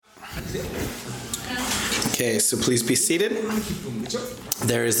Okay, so please be seated.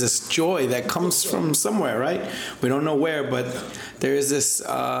 There is this joy that comes from somewhere, right? We don't know where, but there is this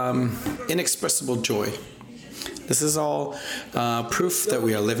inexpressible joy. This is all proof that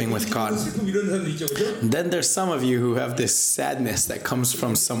we are living with God. Then there's some of you who have this sadness that comes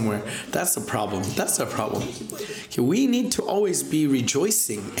from somewhere. That's a problem. That's a problem. Okay, we need to always be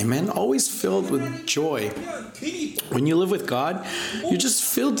rejoicing. Amen. Always filled with joy. When you live with God, you're just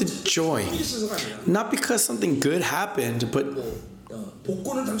filled with joy. Not because something good happened, but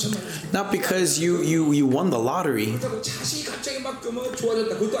not because you won the lottery.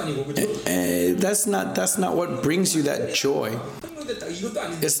 That's not what brings you that joy.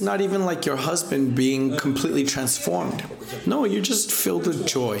 It's not even like your husband being completely transformed. No, you're just filled with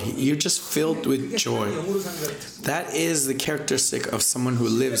joy. You're just filled with joy. That is the characteristic of someone who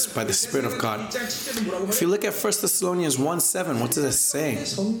lives by the Spirit of God. If you look at 1 Thessalonians 1:7, what does it say?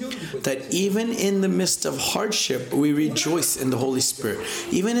 That even in the midst of hardship, we rejoice in the Holy Spirit.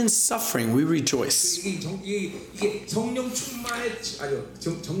 Even in suffering, we rejoice.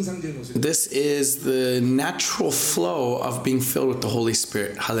 This is the natural flow of being filled with the Holy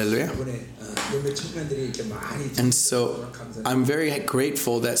Spirit. Hallelujah. And so I'm very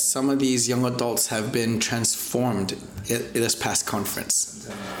grateful that some of these young adults have been transformed in this past conference.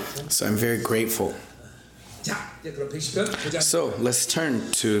 So I'm very grateful. So let's turn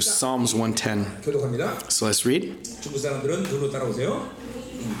to Psalms 110. So let's read.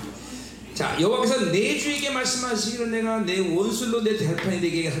 자, 여호와께서 내 주에게 말씀하시기를 내가 내 원수로 내 달판이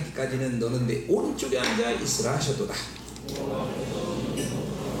되게 하기까지는 너는 내 오른쪽에 앉아 있으라 하셨도다.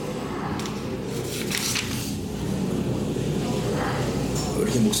 왜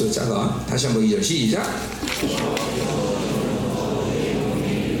이렇게 목소리 작아? 다시 한번 2절 시작.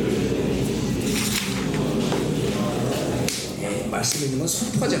 말씀 있는 건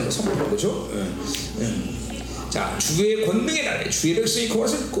선포하지 않는 거 선포하는 거죠. 자, 주의 권능의 날에 주의 백성이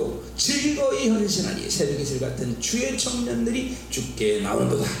그것을 듣고 즐거이 헌신하니 새벽의 질 같은 주의 청년들이 주께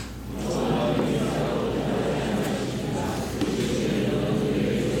나오는도다.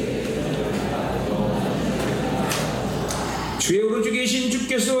 주의 오른쪽에 계신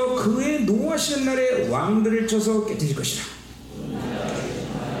주께서 그의 노하시는 날에 왕들을 쳐서 깨뜨릴 것이라.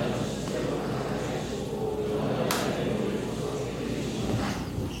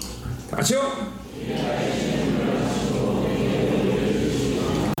 다 같이요.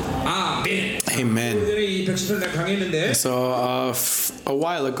 Amen. So a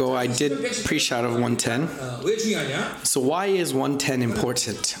while ago I did preach out of 110. So why is 110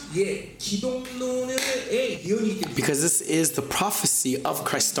 important? Because this is the prophecy of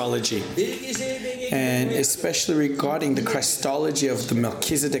Christology. And especially regarding the Christology of the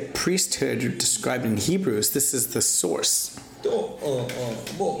Melchizedek priesthood described in Hebrews, this is the source.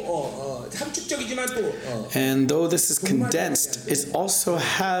 And though this is condensed, it also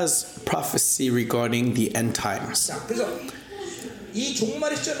has prophecy regarding the end times.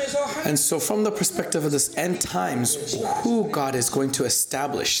 And so from the perspective of this end times, who God is going to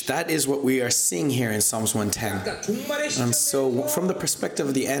establish, that is what we are seeing here in Psalms 110. And so from the perspective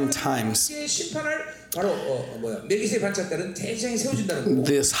of the end times,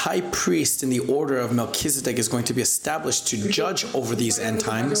 this high priest in the order of Melchizedek is going to be established to judge over these end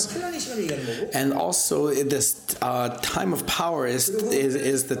times. And also this time of power is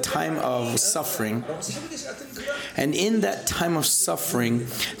the time of suffering. And in that time of suffering,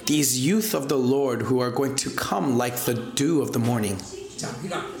 these youth of the Lord who are going to come like the dew of the morning.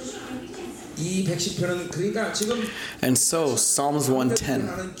 And so Psalms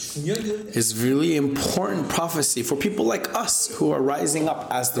 110 is really important prophecy for people like us who are rising up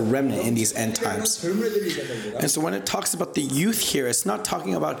as the remnant in these end times. And so when it talks about the youth here, it's not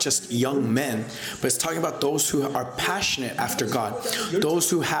talking about just young men, but it's talking about those who are passionate after God,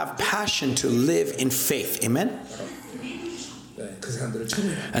 those who have passion to live in faith. Amen?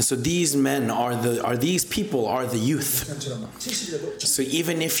 And so these men these people are the youth. So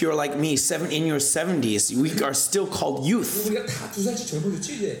even if you're like me, in your 70s, we are still called youth.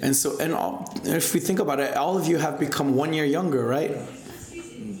 And so, if we think about it, all of you have become 1 year younger, right?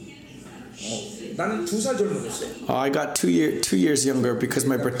 I got 2 years younger because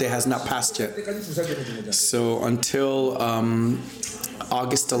my birthday has not passed yet. So until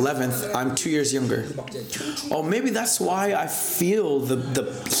August 11th, I'm 2 years younger. Oh, maybe that's why I feel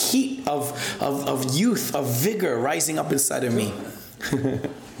the heat of youth, of vigor rising up inside of me.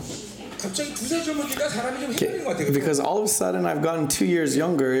 Because all of a sudden I've gotten 2 years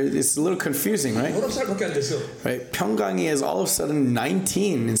younger. It's a little confusing, right? Right? Pyongangi is all of a sudden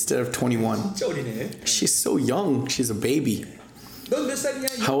 19 instead of 21. She's so young. She's a baby.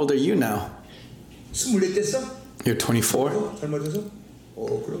 How old are you now? 24 됐어? You're 24? 젊어져서?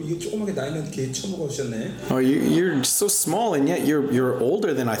 그럼 이게 조그맣게 나이는 개 처먹으셨네. Oh, you're so small, and yet you're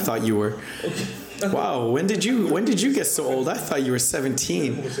older than I thought you were. Wow, when did you get so old? I thought you were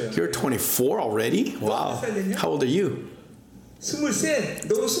 17. You're 24 already? Wow. How old are you? 23.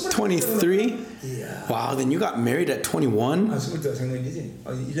 너 23? Wow, then you got married at 21? 22 작년이지.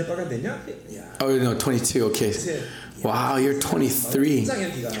 1년밖에 안 됐냐? Oh, no, 22. Okay. Wow, you're 23.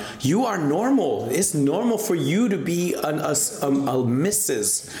 You are normal. It's normal for you to be a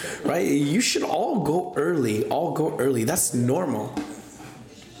Mrs., right? You should all go early. That's normal.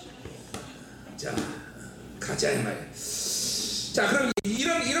 자, 가자 이 말이야. 자, 그럼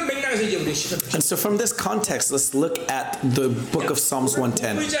이런 맥락에서 이제 우리 시작. And so from this context, let's look at the book of Psalms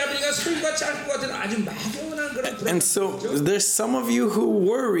 110. And so there's some of you who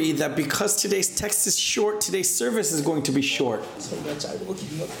worry that because today's text is short, today's service is going to be short.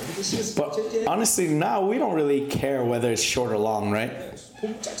 But honestly, now we don't really care whether it's short or long, right?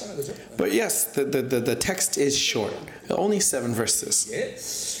 But yes, the text is short. Only 7 verses.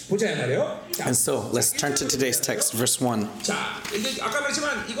 And so let's turn to today's text, verse 1.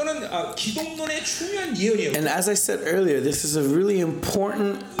 And as I said earlier, this is a really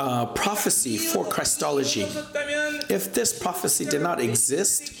important prophecy for Christology. If this prophecy did not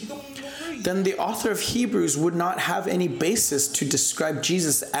exist, then the author of Hebrews would not have any basis to describe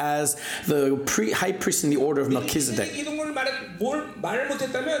Jesus as the high priest in the order of Melchizedek.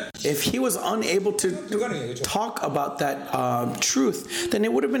 If he was unable to talk about that truth, then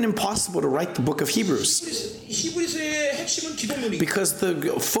it would have been impossible to write the book of Hebrews. Because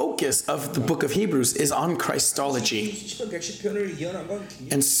the focus of the book of Hebrews is on Christology.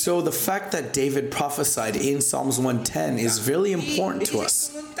 And so the fact that David prophesied in Psalms 110 is really important to us.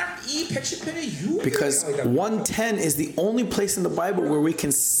 Because 110 is the only place in the Bible where we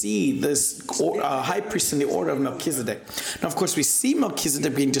can see this high priest in the order of Melchizedek. Now, of course, we see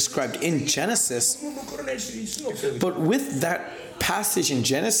Melchizedek being described in Genesis, but with that passage in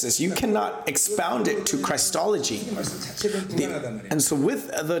Genesis, you cannot expound it to Christology. And so with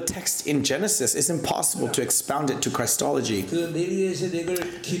the text in Genesis, it's impossible to expound it to Christology. But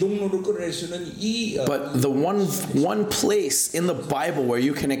the one place in the Bible where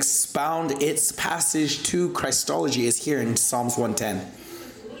you can expound its passage to Christology is here in Psalms 110.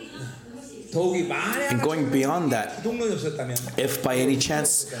 And going beyond that, if by any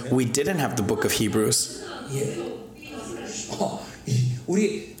chance we didn't have the book of Hebrews,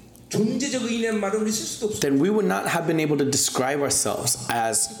 then we would not have been able to describe ourselves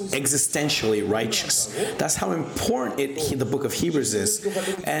as existentially righteous. That's how important the book of Hebrews is.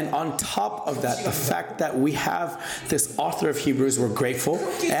 And on top of that, the fact that we have this author of Hebrews, we're grateful.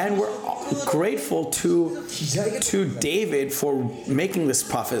 And we're grateful to David for making this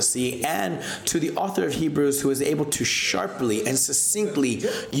prophecy, and to the author of Hebrews who is able to sharply and succinctly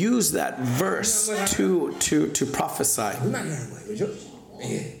use that verse to prophesy.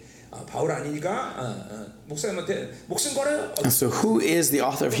 And so who is the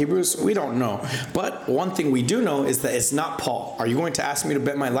author of Hebrews? We don't know. But one thing we do know is that it's not Paul. Are you going to ask me to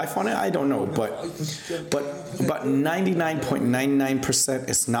bet my life on it? I don't know. But about 99.99%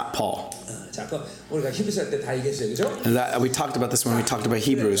 it's not Paul. We talked about this when we talked about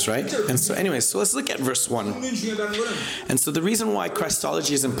Hebrews, right? And so anyways, so let's look at verse 1. And so the reason why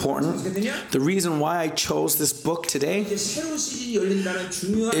Christology is important, the reason why I chose this book today, is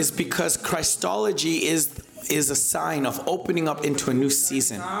because Christology is a sign of opening up into a new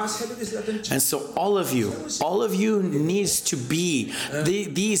season. And so all of you needs to be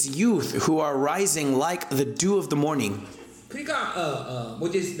these youth who are rising like the dew of the morning.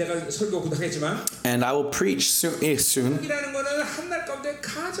 And I will preach soon.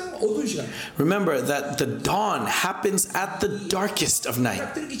 Remember that the dawn happens at the darkest of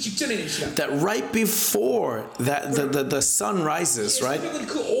night. That right before that the sun rises, right?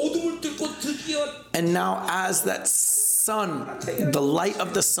 And now as that sun, the light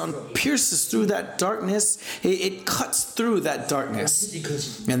of the sun pierces through that darkness, it cuts through that darkness.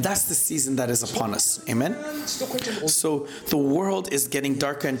 And that's the season that is upon us. Amen? So the world is getting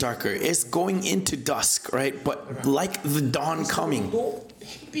darker and darker. It's going into dusk, right? But like the dawn coming,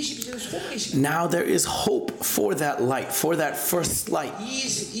 now there is hope for that light, for that first light.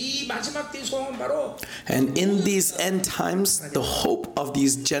 And in these end times, the hope of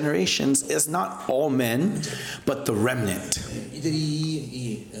these generations is not all men, but the remnant.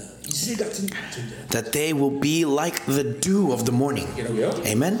 이들이 이슬 같은 존재. That they will be like the dew of the morning.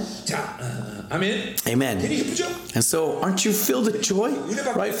 Amen? 자, 아멘. Amen. 되게 기쁘죠? And so, aren't you filled with joy?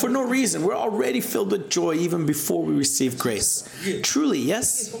 Right? For no reason. We're already filled with joy even before we receive grace. Truly,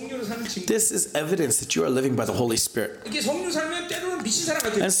 yes? 성령으로 사는 친구. This is evidence that you are living by the Holy Spirit. 이게 성령 살면 때로는 미친 사람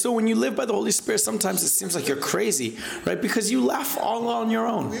같아요. And so when you live by the Holy Spirit, sometimes it seems like you're crazy, right? Because you laugh all on your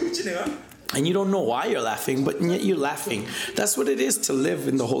own. 왜 웃지 내가? And you don't know why you're laughing, but yet you're laughing. That's what it is to live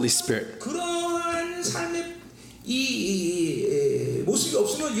in the Holy Spirit. 그러한 삶의 모습이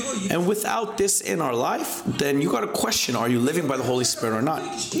없으면 이거 And without this in our life, then you got to question, are you living by the Holy Spirit or not?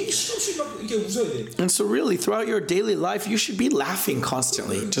 되게 실없이 막 이렇게 웃어야 돼. And so really, throughout your daily life, you should be laughing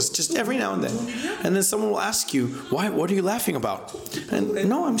constantly, just every now and then. And then someone will ask you, why? What are you laughing about? And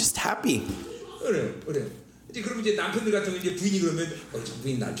no, I'm just happy. 그래. 이제 그러면 이제 남편들 같은 거 이제 부인이 그러면 저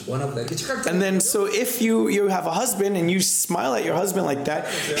부인 날 좋아하나 보다 이렇게 착각. And then so if you have a husband and you smile at your husband like that,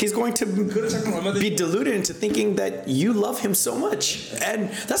 he's going to be deluded into thinking that you love him so much.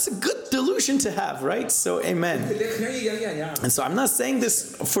 And that's a good delusion to have, right? So amen. And so I'm not saying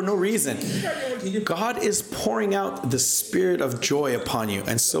this for no reason. God is pouring out the spirit of joy upon you.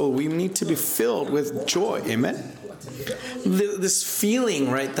 And so we need to be filled with joy. Amen. This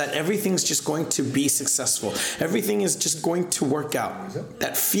feeling, right, that everything's just going to be successful. Everything is just going to work out.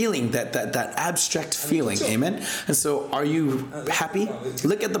 That feeling, that abstract feeling. Amen. And so are you happy?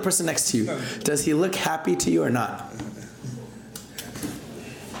 Look at the person next to you. Does he look happy to you or not?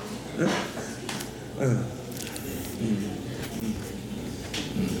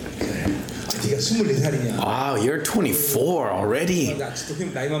 Wow, you're 24 already.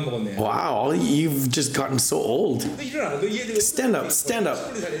 Wow, you've just gotten so old. Stand up.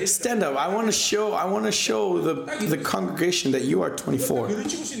 I want to show the congregation that you are 24.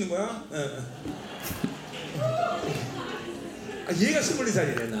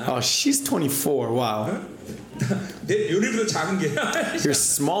 Oh, she's 24. Wow. You're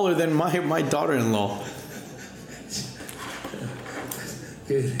smaller than my daughter-in-law.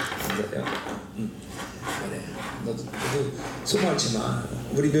 너도 소모하지 마.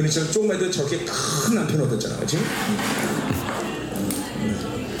 우리 며느리처럼 조금만 더 저렇게 큰 남편 얻었잖아, 그렇지?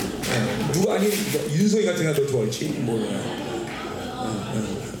 누가 아니 윤성이 같은 애가 더 좋아했지? 뭐야?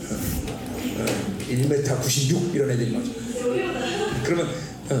 1m 96 이런 애들이 맞아. 그러면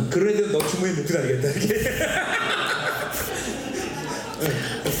그런 애들 너 주머니에 넣고 다니겠다 이렇게.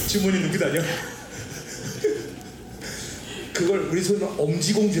 주머니에 넣고 다녀. 그걸 우리 소리는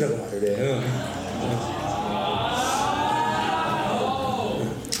엄지공주라고 말해.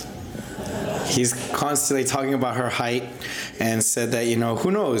 He's constantly talking about her height and said that,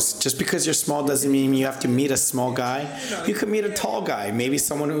 who knows? Just because you're small doesn't mean you have to meet a small guy. You could meet a tall guy, maybe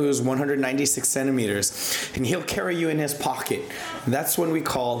someone who is 196 centimeters, and he'll carry you in his pocket. That's when we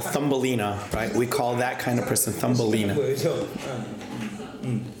call Thumbelina, right? We call that kind of person Thumbelina.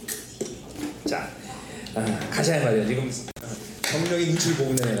 자, 가자 말이야. 지금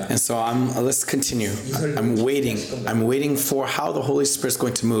And so let's continue. I'm waiting for how the Holy Spirit is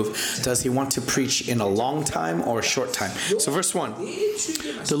going to move. Does he want to preach in a long time or a short time? So verse 1.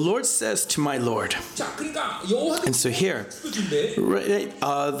 The Lord says to my Lord. And so here,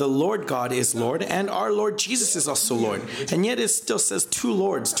 the Lord God is Lord, and our Lord Jesus is also Lord. And yet it still says two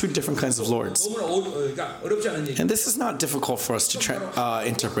lords, two different kinds of lords. And this is not difficult for us to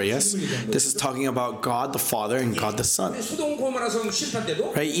interpret, yes? This is talking about God the Father and God the Son.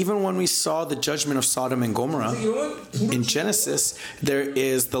 Right, even when we saw the judgment of Sodom and Gomorrah in Genesis, there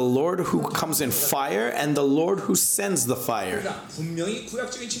is the Lord who comes in fire and the Lord who sends the fire.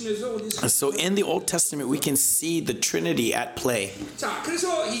 And so in the Old Testament we can see the Trinity at play.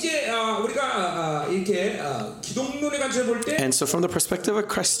 And so from the perspective of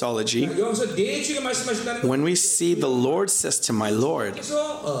Christology, when we see the Lord says to my Lord,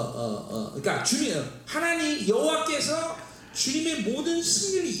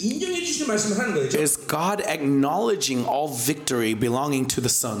 is God acknowledging all victory belonging to the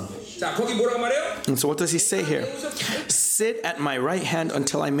Son. And so what does he say here? Sit at my right hand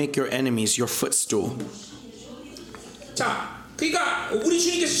until I make your enemies your footstool.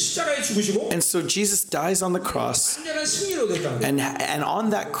 And so Jesus dies on the cross, and on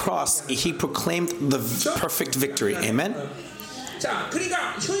that cross he proclaimed the perfect victory. Amen.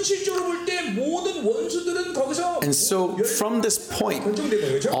 And so from this point,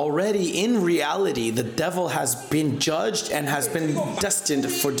 already in reality, the devil has been judged and has been destined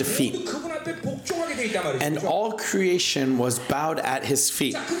for defeat. And all creation was bowed at his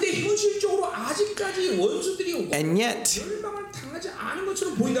feet. And yet,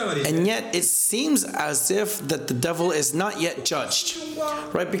 And yet it seems as if that the devil is not yet judged,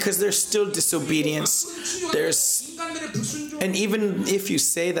 right? Because there's still disobedience. And even if you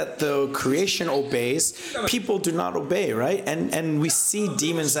say that the creation obeys, people do not obey, right? And we see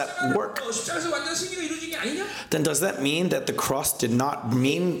demons at work. Then does that mean that the cross did not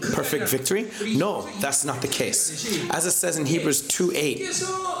mean perfect victory? No, that's not the case. As it says in Hebrews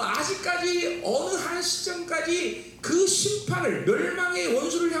 2:8. 아직까지 어느 한 시점까지 그 심판을 멸망의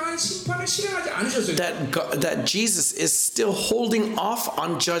원수를 향한 심판을 실행하지 않으셨어요. That Jesus is still holding off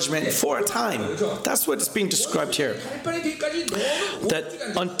on judgment for a time. That's what is being described here.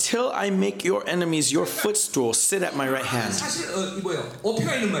 That until I make your enemies your footstool, sit at my right hand. 사실 뭐예요?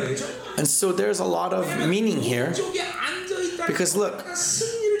 어폐가 있는 말이죠. And so there's a lot of meaning here. Because look,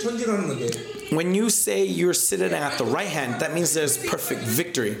 승리를 전제하는 건데. when you say you're sitting at the right hand, that means there's perfect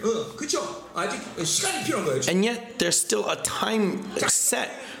victory. And yet there's still a time set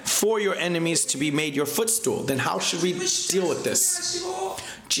for your enemies to be made your footstool. Then how should we deal with this?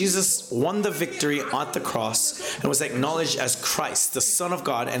 Jesus won the victory at the cross and was acknowledged as Christ, the Son of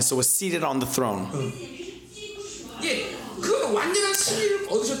God, and so was seated on the throne.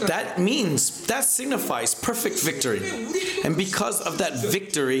 That signifies perfect victory. And because of that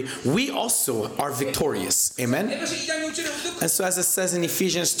victory, we also are victorious. Amen? And so as it says in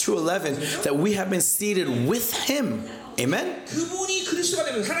Ephesians 2:11, that we have been seated with Him. Amen?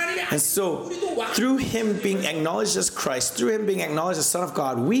 And so, through Him being acknowledged as Christ, through Him being acknowledged as Son of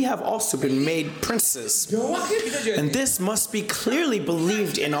God, we have also been made princes. And this must be clearly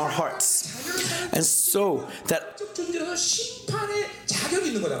believed in our hearts. And so, that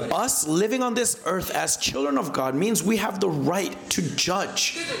us living on this earth as children of God means we have the right to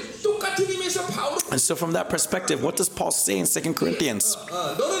judge. And so from that perspective, what does Paul say in 2 Corinthians?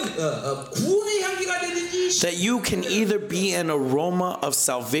 That you can either be an aroma of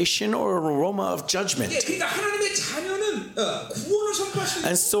salvation or an aroma of judgment.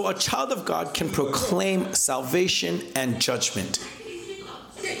 And so a child of God can proclaim salvation and judgment.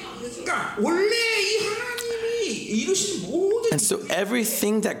 And so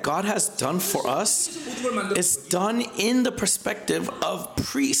everything that God has done for us is done in the perspective of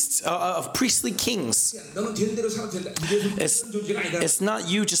priests, of priestly kings. It's not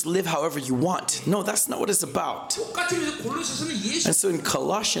you just live however you want. No, that's not what it's about. And so in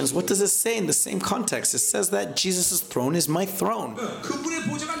Colossians, what does it say in the same context? It says that Jesus' throne is my throne.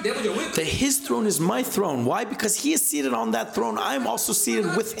 That His throne is my throne. Why? Because He is seated on that throne. I am also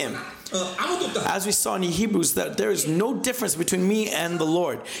seated with Him. As we saw in Hebrews, that there is no difference between me and the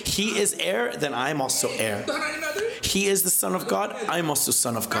Lord. He is heir, then I am also heir. He is the Son of God, I am also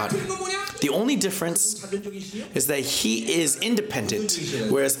Son of God. The only difference is that He is independent,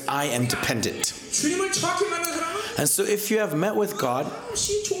 whereas I am dependent. And so if you have met with God,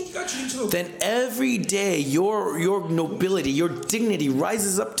 then every day your nobility, your dignity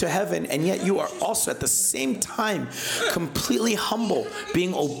rises up to heaven, and yet you are also at the same time completely humble,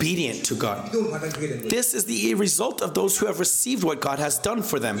 being obedient to God. This is the result of those who have received what God has done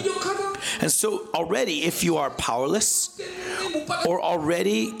for them. And so already, if you are powerless, or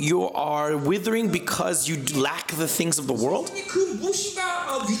already you are withering because you lack the things of the world,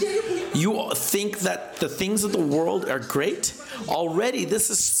 you think that the things of the world are great, already this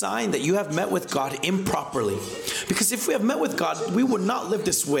is a sign that you have met with God improperly. Because if we have met with God, we would not live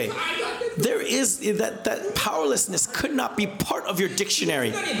this way. There is that powerlessness could not be part of your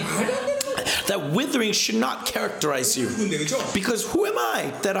dictionary. That withering should not characterize you. Because who am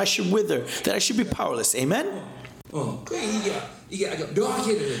I that I should wither, that I should be powerless? Amen?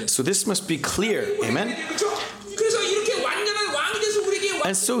 So this must be clear. Amen?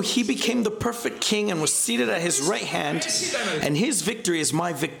 And so He became the perfect king and was seated at His right hand, and His victory is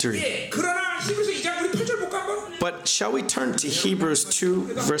my victory. But shall we turn to Hebrews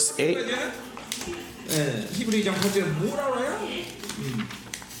 2 verse 8?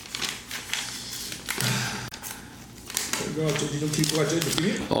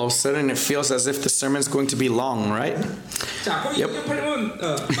 All of a sudden it feels as if the sermon is going to be long, right? Yep.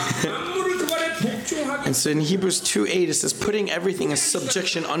 And so in Hebrews 2:8 it says, putting everything in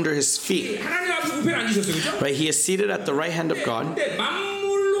subjection under His feet. Right? He is seated at the right hand of God.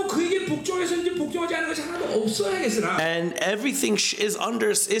 And everything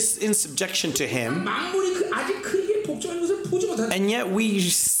is in subjection to Him. And yet we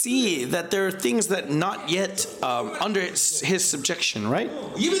see that there are things that not yet under His subjection, right?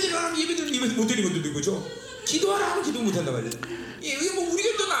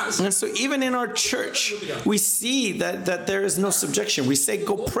 And so even in our church, we see that there is no subjection. We say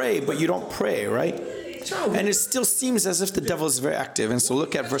go pray, but you don't pray, right? And it still seems as if the devil is very active. And so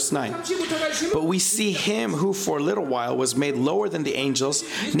look at verse 9. But we see him who for a little while was made lower than the angels,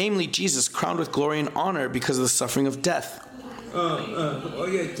 namely Jesus, crowned with glory and honor because of the suffering of death.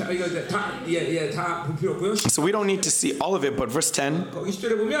 So we don't need to see all of it, but verse 10.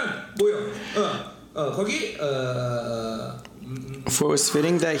 For it was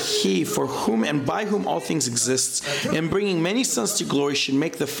fitting that he, for whom and by whom all things exist, in bringing many sons to glory, should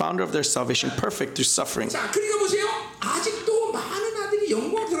make the founder of their salvation perfect through suffering.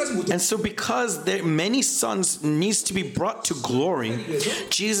 And so because many sons needs to be brought to glory,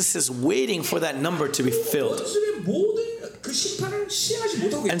 Jesus is waiting for that number to be filled.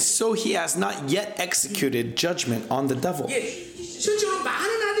 And so he has not yet executed judgment on the devil.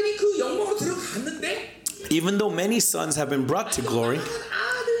 Even though many sons have been brought to glory,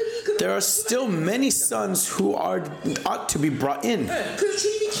 there are still many sons who ought to be brought in.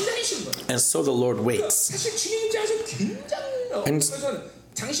 And so the Lord waits. And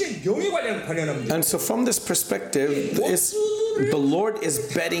so from this perspective, the Lord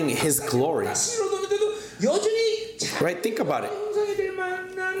is betting his glory. Right? Think about it.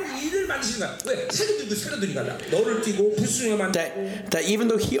 That even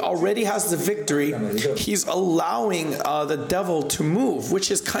though he already has the victory, he's allowing the devil to move,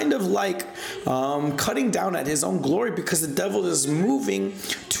 which is kind of like cutting down at his own glory, because the devil is moving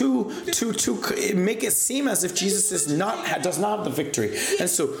to make it seem as if Jesus does not have the victory. And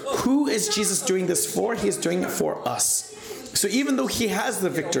so who is Jesus doing this for? He is doing it for us. So even though he has the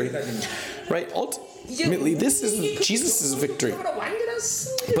victory, right? Ultimately, this is Jesus' victory.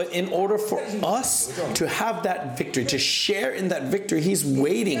 But in order for us to have that victory, to share in that victory, he's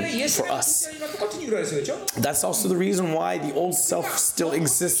waiting for us. That's also the reason why the old self still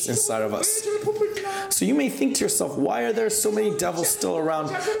exists inside of us. So you may think to yourself, why are there so many devils still around?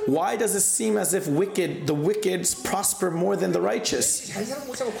 Why does it seem as if the wicked prosper more than the righteous?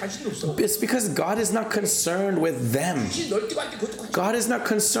 It's because God is not concerned with them. God is not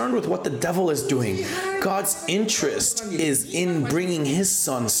concerned with what the devil is doing. God's interest is in bringing his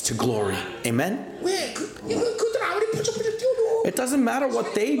sons to glory. Amen? It doesn't matter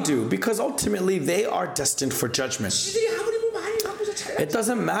what they do, because ultimately they are destined for judgment. It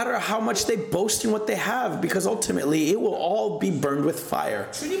doesn't matter how much they boast in what they have, because ultimately it will all be burned with fire.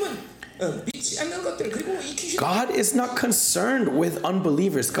 God is not concerned with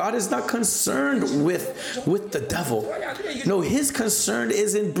unbelievers. God is not concerned with the devil. No, his concern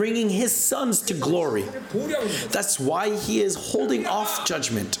is in bringing his sons to glory. That's why he is holding off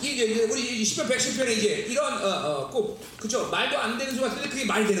judgment.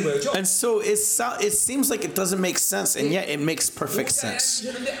 And so it seems like it doesn't make sense, and yet it makes perfect sense.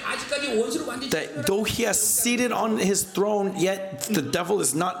 That though he has seated on his throne, yet the devil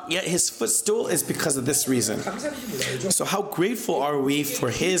is not yet his footstool, is because of this reason. So how grateful are we for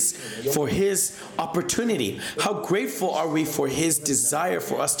his opportunity? How grateful are we for his desire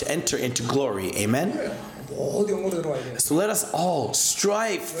for us to enter into glory? Amen? So let us all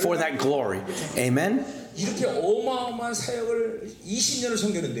strive for that glory. Amen?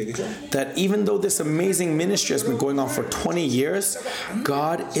 That even though this amazing ministry has been going on for 20 years,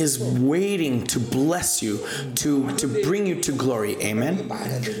 God is waiting to bless you, to bring you to glory. Amen?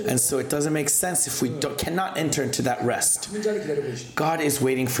 And so it doesn't make sense if we cannot enter into that rest. God is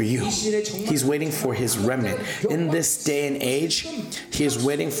waiting for you. He's waiting for his remnant. In this day and age, he is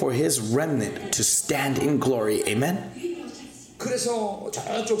waiting for his remnant to stand in glory. Amen? And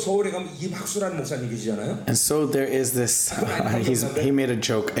so there is this, he made a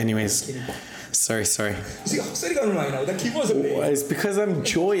joke anyways. Sorry. It's because I'm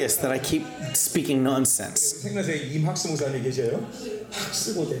joyous that I keep speaking nonsense.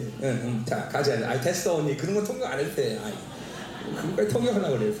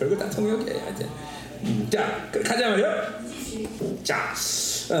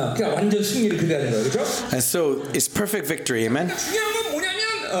 And so it's perfect victory, amen?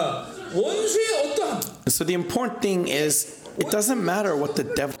 And so the important thing is, it doesn't matter what the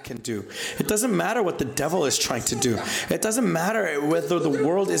devil can do. It doesn't matter what the devil is trying to do. It doesn't matter whether the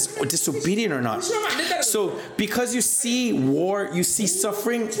world is disobedient or not. So because you see war, you see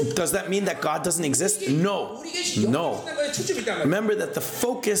suffering, does that mean that God doesn't exist? No. Remember that the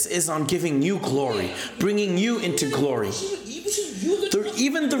focus is on giving you glory, bringing you into glory.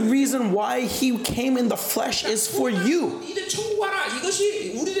 Even the reason why he came in the flesh is for you.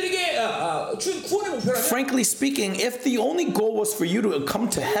 Frankly speaking, if the only goal was for you to come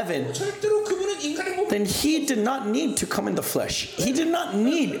to heaven, then he did not need to come in the flesh. He did not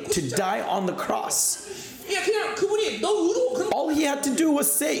need to die on the cross. 그냥 그분이 너 의로워. All he had to do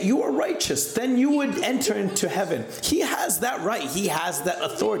was say, you are righteous. Then you would enter into heaven. He has that right. He has that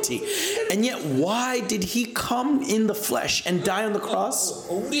authority. And yet, why did he come in the flesh and die on the cross?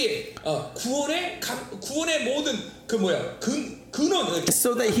 우리의 구원의 모든 근원.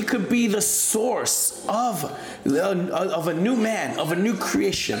 So that he could be the source of a new man, of a new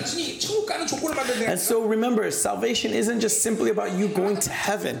creation. And so remember, salvation isn't just simply about you going to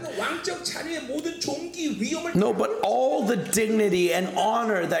heaven. No, but all the dignity and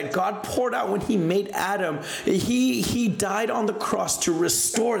honor that God poured out when he made Adam, he died on the cross to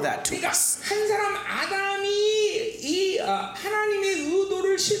restore that to us. 한 사람 아담이 이 하나님의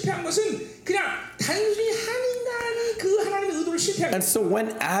의도를 실패한 것은 그냥 단순히 한 인간이 그 하나님의 의도를 실패한. And so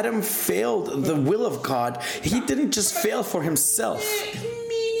when Adam failed the will of God, he didn't just fail for himself.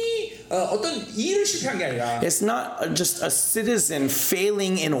 어떤 일을 실패한 게 아니라. It's not just a citizen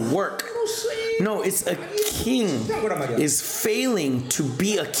failing in a work. No, it's a king is failing to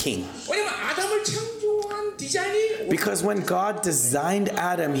be a king. 왜냐면 아담을 창조한 디자인이. Because when God designed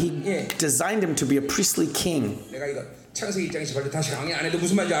Adam, he designed him to be a priestly king. 내가 이거 창세기 1장 28절 다시 강의 안 해도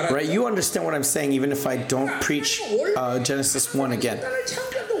무슨 말인지 알아? Right, you understand what I'm saying even if I don't preach Genesis 1 again.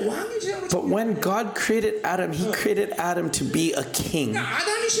 But when God created Adam, he created Adam to be a king.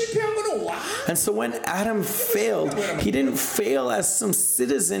 And so when Adam failed, he didn't fail as some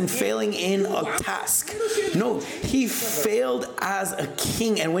citizen failing in a task. No, he failed as a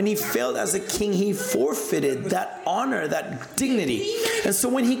king. And when he failed as a king, he forfeited that honor, that dignity. And so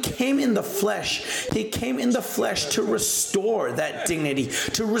when he came in the flesh to restore that dignity,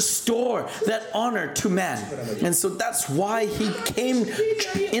 to restore that honor to man. And so that's why he came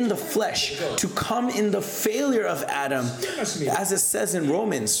in the flesh, to come in the failure of Adam, as it says in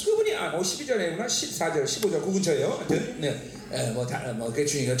Romans. 12절에나 14절, 15절 그 근처예요. 뭐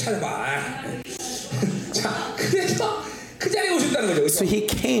대충 이거 찾아봐. 자, 그래서 그 자리에 오셨다는 거죠. So he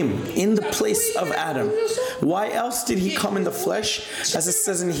came in the place of Adam. Why else did he come in the flesh? As it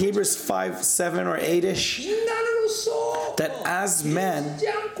says in Hebrews 5, 7 or 8ish, that as man,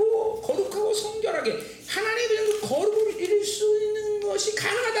 거룩하고 성결하게 하나님의 그 거룩을 이룰 수 있는 것이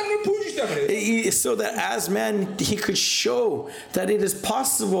가능하다는 걸 보여주시다 그래요. So that as man he could show that it is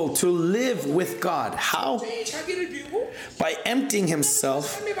possible to live with God. How? By emptying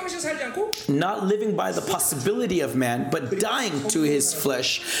himself, not living by the possibility of man, but dying to his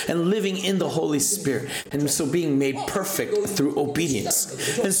flesh and living in the Holy Spirit. And so being made perfect through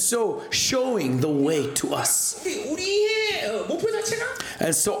obedience. And so showing the way to us.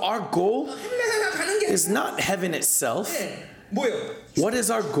 And so our goal is not heaven itself. What is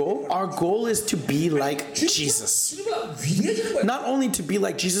our goal? Our goal is to be like Jesus. Not only to be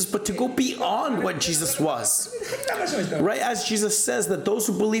like Jesus, but to go beyond what Jesus was. Right? As Jesus says that those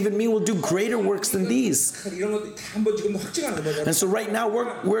who believe in me will do greater works than these. And so right now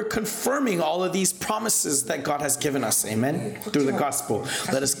we're confirming all of these promises that God has given us. Amen? Through the gospel.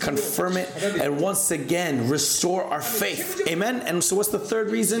 Let us confirm it and once again restore our faith. Amen? And so what's the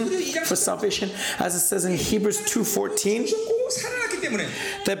third reason for salvation? As it says in Hebrews 2:14.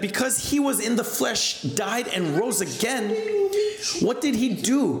 That because he was in the flesh, died and rose again, what did he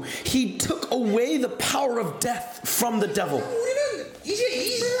do? He took away the power of death from the devil.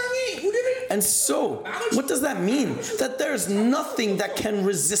 And so, what does that mean? That there's nothing that can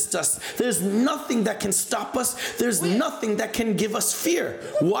resist us. There's nothing that can stop us. There's nothing that can give us fear.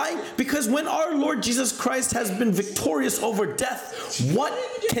 Why? Because when our Lord Jesus Christ has been victorious over death, what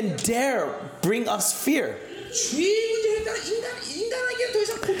can dare bring us fear?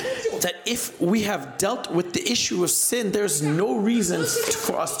 That if we have dealt with the issue of sin, there's no reason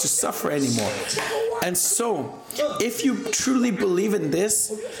for us to suffer anymore. And so, if you truly believe in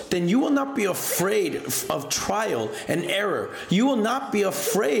this, then you will not be afraid of trial and error. You will not be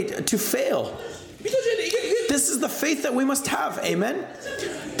afraid to fail. This is the faith that we must have. Amen?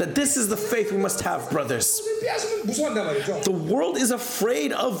 That this is the faith we must have, brothers. The world is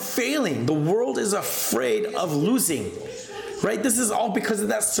afraid of failing. The world is afraid of losing. Right? This is all because of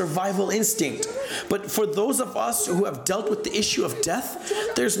that survival instinct. But for those of us who have dealt with the issue of death,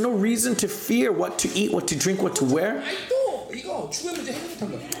 there's no reason to fear what to eat, what to drink, what to wear.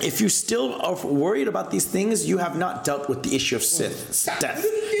 If you still are worried about these things, you have not dealt with the issue of sin, death.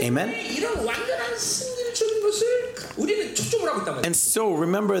 Amen? And so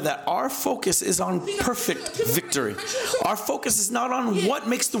remember that our focus is on perfect victory. Our focus is not on what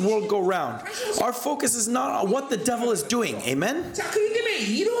makes the world go round. Our focus is not on what the devil is doing. Amen?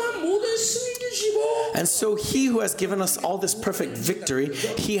 And so he who has given us all this perfect victory,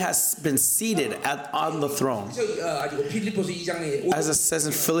 he has been seated on the throne. 그래서 빌립보서 2장에 As it says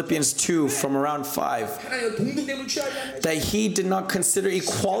in Philippians 2 from around 5, 하나님과 동등됨을 취하지 않는 that he did not consider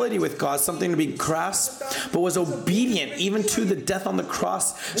equality with God something to be grasped, but was obedient even to the death on the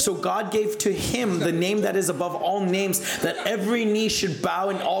cross. So God gave to him the name that is above all names, that every knee should bow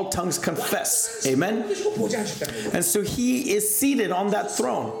and all tongues confess. Amen? And so he is seated on that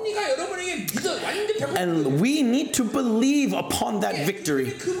throne. 승리가 여러분에게 완전 100% And we need to believe upon that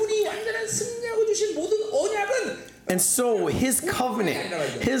victory. 그분이 완전한 승리하고 주신 모든 언약은 And so his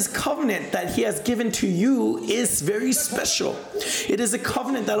covenant that he has given to you is very special. It is a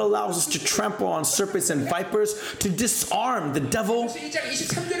covenant that allows us to trample on serpents and vipers, to disarm the devil. 1장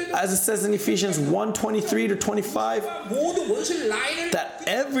 23절에도 As it says in Ephesians 1:23 to 25, 모든 원수를 라인을 that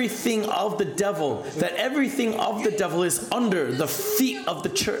everything of the devil is under the feet of the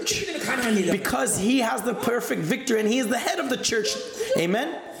church. 가능한 일이다. Because he has the perfect victory and he is the head of the church.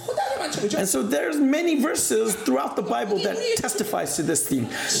 Amen? 허다하게 많죠, 그렇죠? And so there's many verses throughout the Bible that testifies to this theme.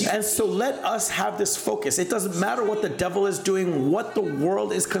 And so let us have this focus. It doesn't matter what the devil is doing, what the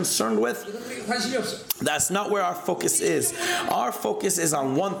world is concerned with. 우리에게 관심이 없어. That's not where our focus is. Our focus is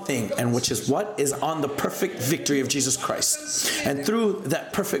on one thing, and which is what? Is on the perfect victory of Jesus Christ. And through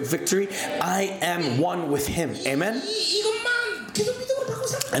that perfect victory, I am one with him. Amen? 이것만 계속 믿음으로 받고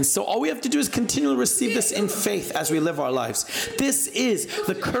살아. And so all we have to do is continually receive this in faith as we live our lives. This is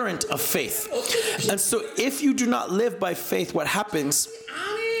the current of faith. And so if you do not live by faith, what happens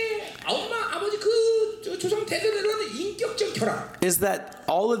안에 엄마 아버지 그 조상 대대로는 인격적 결함. is that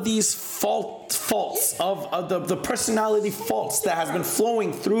all of these faults of the personality faults that has been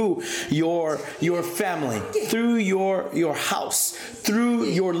flowing through your family, through your house, through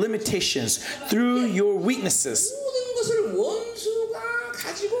your limitations, through your weaknesses. 모든 것을 원수가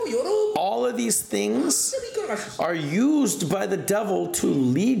가지고 여러 All of these things 이끌어갈 수 있어. are used by the devil to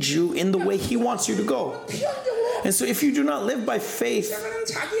lead you in the way he wants you to go. 필연적으로 And so if you do not live by faith, 시작하는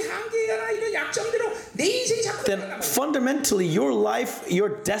자기 한계나 이런 약점대로 내 인생이 자꾸 then fundamentally your life,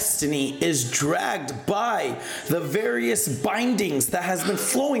 your destiny is dragged by the various bindings that has been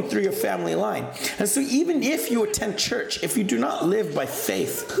flowing through your family line. And so even if you attend church, if you do not live by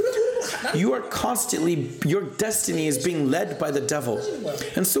faith, you are constantly, your destiny is being led by the devil.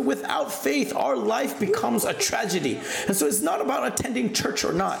 And so without faith, our life becomes a tragedy. And so it's not about attending church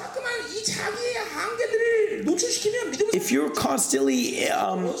or not. 자꾸만 이 자기의 한계들을 노출시키면 믿음을 If you're constantly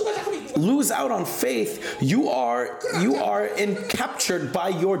원수가 자꾸 lose out on faith, you are captured by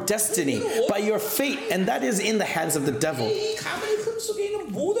your destiny, by your fate, and that is in the hands of the devil. 이 가문의 흐름 속에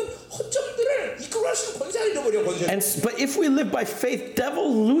있는 모든 허점들을 이끌어갈 수 있는 권세를 잃어버려 권세. But if we live by faith, devil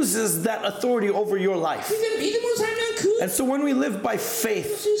loses that authority over your life. 근데 믿음으로 살면 그 And so when we live by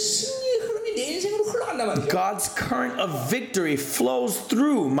faith, 승리의 흐름이 내 인생으로 흘러간단 말이죠. God's current of victory flows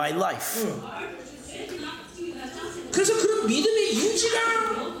through my life. 그래서 그런 믿음의 유지가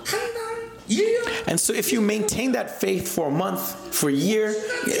한 달, 1년 And so if you maintain that faith for a month, for a year,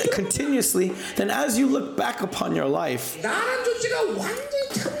 continuously, then as you look back upon your life, 나란 존재가 완전히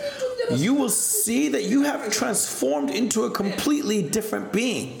다른 존재로 you will see that you have transformed into a completely different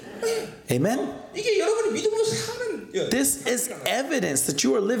being. Amen? 이게 여러분이 믿음으로 사는 This is evidence that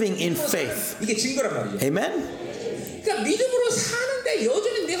you are living in faith. 이게 증거란 말이에요. Amen? 그러니까 믿음으로 사는데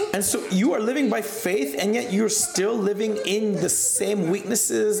여전히 내가 And so you are living by faith, and yet you're still living in the same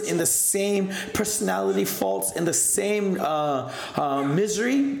weaknesses, in the same personality faults, in the same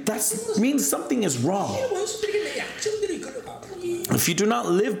misery. That means something is wrong. 원수들에게 내 약점들을 이끌어가. If you do not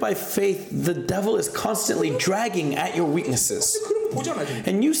live by faith, the devil is constantly dragging at your weaknesses. 그런 거 보잖아요.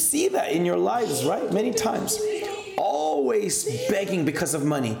 And you see that in your lives, right? Many times. Always begging because of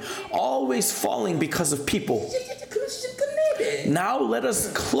money. Always falling because of people. 그런 시즌 끝내야 돼. Now let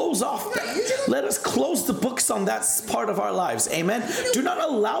us close off that. Let us close the books on that part of our lives. Amen. Do not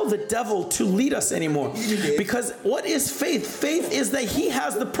allow the devil to lead us anymore. Because what is faith? Faith is that he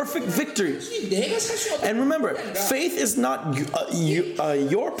has the perfect victory. 내가 살 수 없는 And remember, faith is not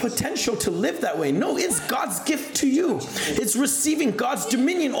your potential to live that way. No, it's God's gift to you. It's receiving God's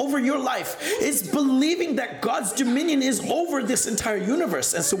dominion over your life. It's believing that God's dominion is over this entire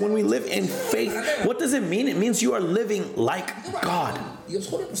universe. And so when we live in faith, what does it mean? It means you are living like God. 이거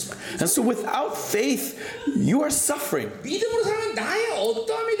손해 볼 수밖에. And so without faith, you are suffering. 믿음으로 살면 나의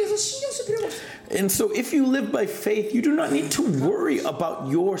어떠함에 대해서 신경 쓸 필요가 없어. And so if you live by faith, you do not need to worry about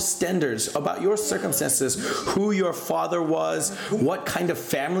your standards, about your circumstances, who your father was, what kind of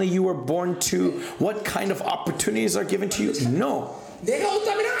family you were born to, what kind of opportunities are given to you. No, 내가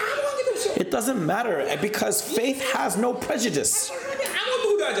어떠함이랑 아무 관계도 없어. it doesn't matter because faith has no prejudice. 하나님이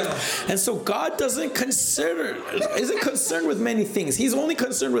아무것도 And so God isn't concerned with many things. He's only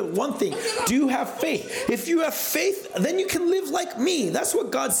concerned with one thing. Do you have faith? If you have faith, then you can live like me. That's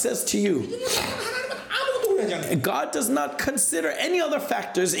what God says to you. God does not consider any other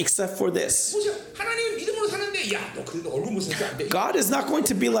factors except for this. God is not going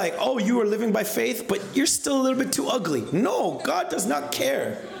to be like, oh, you are living by faith, but you're still a little bit too ugly. No, God does not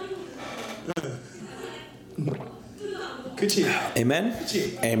care. Amen?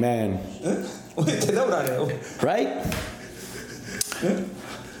 Amen. Right?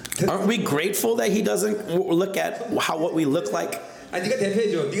 Aren't we grateful that He doesn't look at what we look like? 네가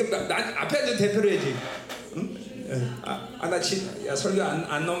대표해줘. 네가 앞에 앉아 대표를 해야지. 나 설교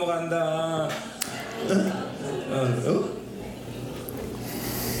안 넘어간다.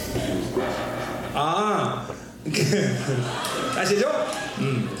 아시죠?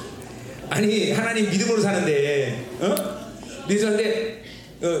 아니 하나님 믿음으로 사는데, 믿음으로 사는데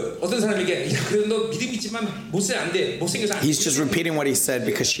어떤 사람에게 야 그래도 너 믿음 있지만 못생 안 돼, 못생겨서 안 돼. He's just repeating what he said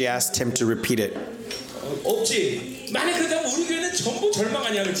because she asked him to repeat it. 없지. 만약 그러다면 우리 교회는 전부 절망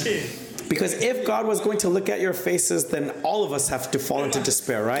아니야, 그렇지? Because if God was going to look at your faces, then all of us have to fall into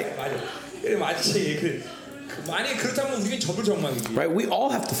despair, right? 맞아. 그래 맞지. 만약 그렇다면 우리는 전부 절망이지. Right? We all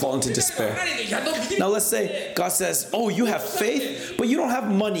have to fall into despair. Now let's say God says, "Oh, you have faith, but you don't have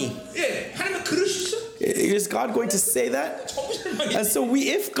money." 예, 하나님은 그럴 수 있어? Is God going to say that? And so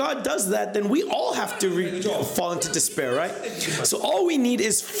if God does that, then we all have to fall into despair, right? So all we need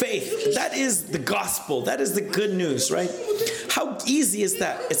is faith. That is the gospel. That is the good news, right? How easy is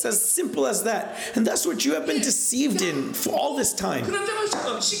that? It's as simple as that. And that's what you have been deceived in for all this time.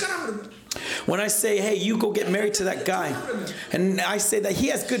 When I say, hey, you go get married to that guy, and I say that he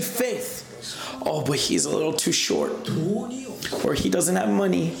has good faith. Oh, but he's a little too short. Or he doesn't have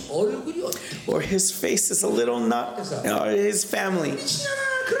money. Or his face is a little not, or his family.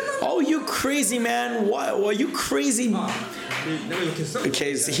 Oh, you crazy man. Why? Well, you crazy.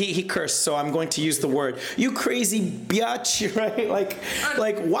 Okay, he cursed, so I'm going to use the word. You crazy biatch, right?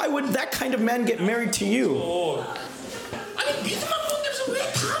 Like, why would that kind of man get married to you?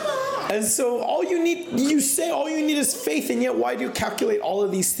 And so all you need is faith, and yet why do you calculate all of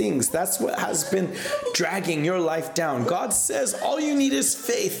these things? That's what has been dragging your life down. God says all you need is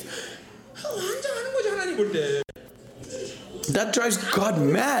faith. That drives God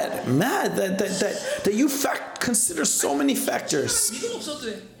mad that you consider so many factors.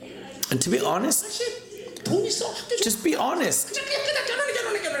 And to be honest, just be honest.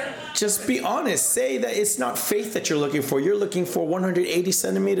 Just be honest. Say that it's not faith that you're looking for. You're looking for 180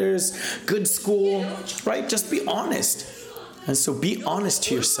 centimeters, good school, right? Just be honest. And so be honest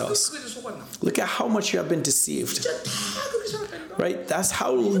to yourselves. Look at how much you have been deceived. Right? That's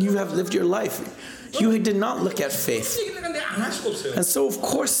how you have lived your life. You did not look at faith. And so, of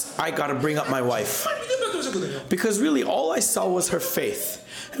course, I got to bring up my wife. Because really, all I saw was her faith.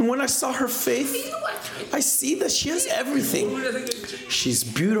 And when I saw her faith, I see that she has everything. She's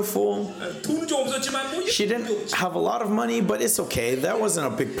beautiful. She didn't have a lot of money, but it's okay. That wasn't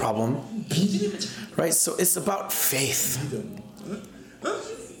a big problem. Right? So it's about faith.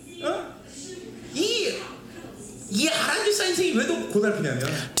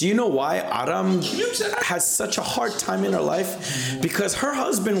 Do you know why Aram has such a hard time in her life? Because her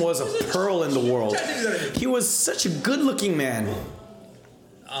husband was a pearl in the world. He was such a good-looking man.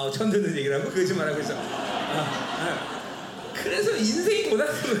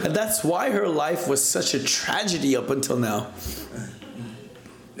 And that's why her life was such a tragedy up until now.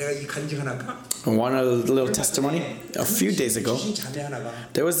 One little testimony. A few days ago,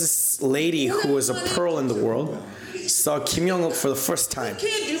 there was this lady who was a pearl in the world. Saw Kim Young-wook for the first time.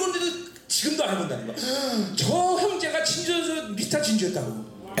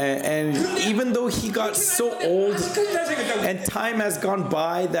 And even though he got so old and time has gone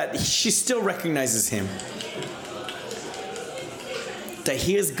by, that she still recognizes him. That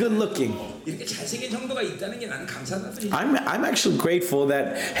he is good looking. I'm actually grateful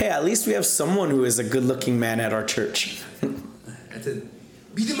that, hey, at least we have someone who is a good looking man at our church.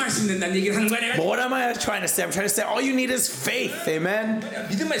 But what am I trying to say? I'm trying to say all you need is faith, amen?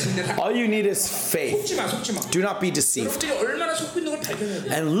 All you need is faith. Do not be deceived.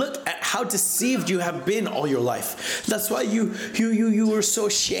 And look at how deceived you have been all your life. That's why you were so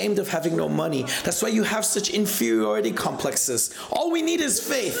ashamed of having no money. That's why you have such inferiority complexes. All we need is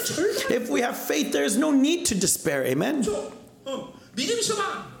faith. If we have faith, there is no need to despair, amen?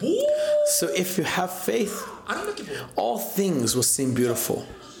 So if you have faith, all things will seem beautiful.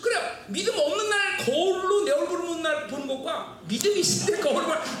 믿음이 있을 때 거울을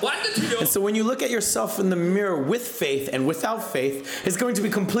완전 틀려. And so when you look at yourself in the mirror with faith and without faith, it's going to be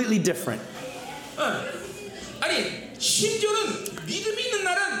completely different. 아니 심지어는 믿음이 있는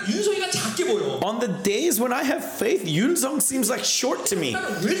날은 윤성이가 작게 보여. On the days when I have faith, Yoon-sung seems like short to me.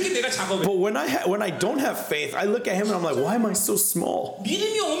 나는 왜 이렇게 내가 작아 보여? But when I don't have faith, I look at him and I'm like, why am I so small?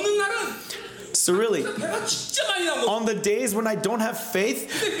 믿음이 없는 날은 So really, 배가 진짜 많이 나온 거. on the days when I don't have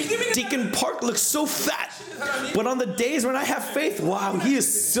faith, Deacon Park looks so fat. But on the days when I have faith, wow, he is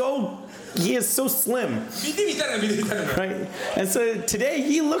so slim. 믿음이 있다는 거야. Right? And so today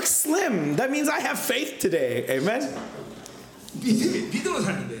he looks slim. That means I have faith today. Amen? 믿음으로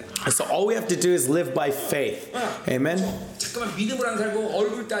사는 거야. And so all we have to do is live by faith. Amen? 잠깐만 믿음으로 안 살고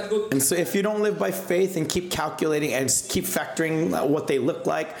얼굴 따지고. And so if you don't live by faith and keep calculating and keep factoring what they look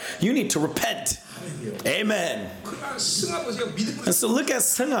like, you need to repent. Amen. And so look at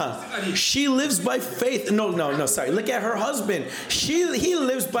Seunga. She lives by faith. No, sorry. Look at her husband. He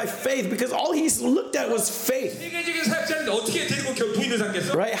lives by faith because all he looked at was faith.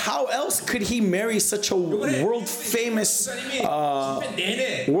 Right? How else could he marry such a world famous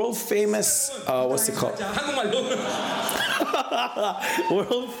what's it called?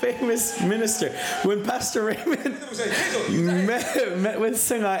 World famous minister. When Pastor Raymond met with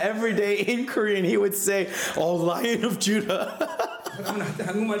Seunga every day in Korean, he would say, "Oh, Lion of Judah."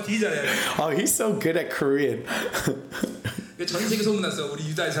 Oh, he's so good at Korean.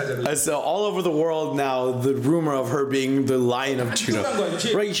 And so all over the world now, the rumor of her being the Lion of Judah.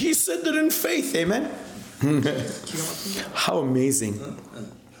 Right? He said that in faith. Amen. How amazing.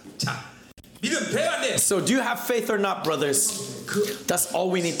 So do you have faith or not, brothers? That's all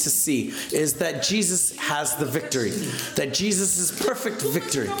we need to see, is that Jesus has the victory. That Jesus is perfect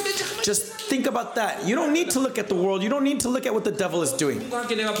victory. Just think about that. You don't need to look at the world. You don't need to look at what the devil is doing.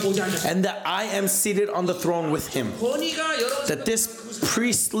 And that I am seated on the throne with him. That this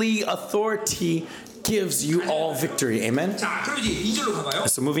priestly authority gives you all victory. Amen?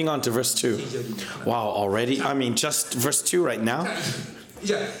 So moving on to verse 2. Wow, already? I mean, just verse 2 right now.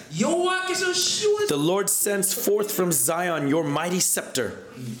 The Lord sends forth from Zion your mighty scepter.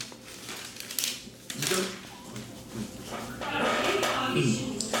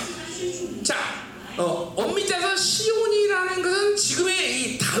 엄밀히 따서 시온이라는 것은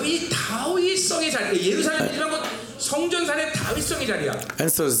지금의 이 다윗성의 자리, 예루살렘이라는 건 성전산의 다윗성의 자리야. And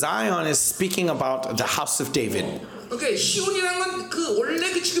so Zion is speaking about the house of David. Okay, 시온이라는 건 그 원래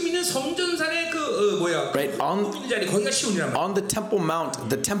그 지금 있는 성전산의 그 뭐야? Right, on 자리 거기가 시온이란 말이야. On the Temple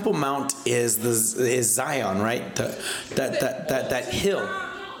Mount is Zion, right? That hill.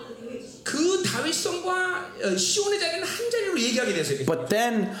 그 다윗성과 시온의 자리는 한 자리로 얘기하게 됐어요. But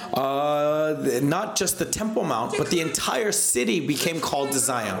then, not just the Temple Mount, but the entire city became called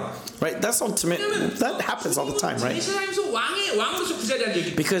Zion, right? That's ultimate. That happens all the time, right?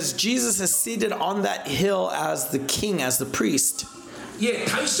 Because Jesus is seated on that hill as the king, as the priest.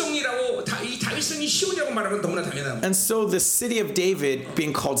 And so the city of David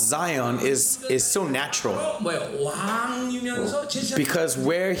being called Zion is so natural. Because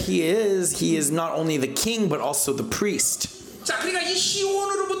where he is not only the king but also the priest.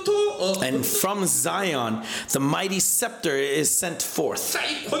 And from Zion, the mighty scepter is sent forth.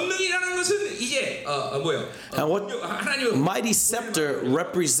 And what mighty scepter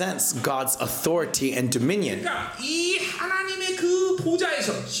represents God's authority and dominion.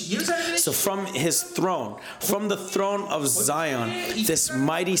 So from his throne, from the throne of Zion, this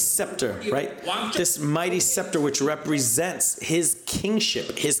mighty scepter, right? This mighty scepter which represents his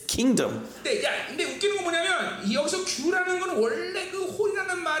kingship, his kingdom.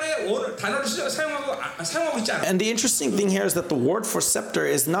 And the interesting thing here is that the word for scepter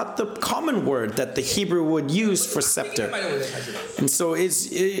is not the common word that the Hebrew would use for scepter. And so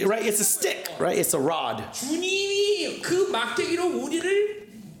it's a stick, right? It's a rod.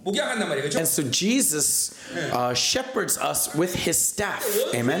 And so Jesus shepherds us with his staff.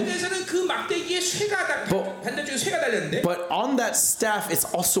 Amen. But on that staff, it's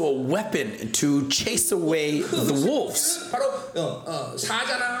also a weapon to chase away the wolves.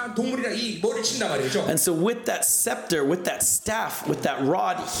 And so with that scepter, with that staff, with that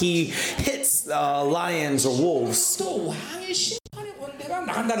rod, he hits lions or wolves.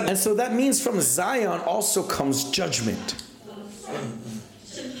 And so that means from Zion also comes judgment.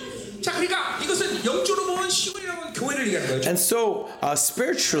 교회를 얘기하는 거죠. And so,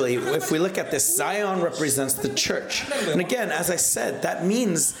 spiritually, if we look at this, Zion represents the church. And again, as I said, that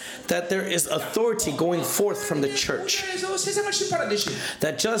means that there is authority going forth from the church. 그래서 세상을 심판하듯이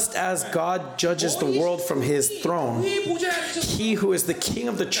That just as God judges the world from his throne, 그의 보좌에 앉으셔서 he who is the king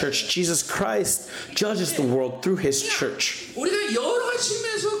of the church, Jesus Christ, judges the world through his church. 우리가 여러 가지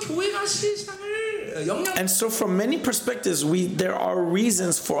측면에서 교회가 세상을 영향. And so, from many perspectives, there are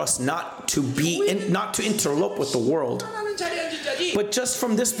reasons for us not to interlope with the world. 하는 자리에 앉은 자지. But just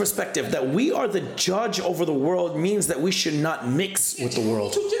from this perspective, that we are the judge over the world means that we should not mix with the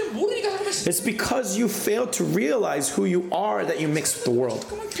world. 존재를 모르니까 잠깐만. It's because you fail to realize who you are that you mix with the world.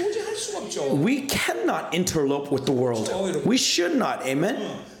 잠깐만 교제할 수가 없죠. We cannot interlope with the world. We should not.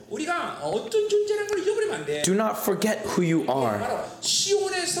 Amen? 우리가 어떤 존재라는 걸 잊어버리면 안 돼. Do not forget who you are. 바로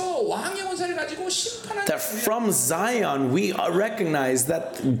시온에서 왕의 원사를 가지고 심판하는. That from Zion we recognize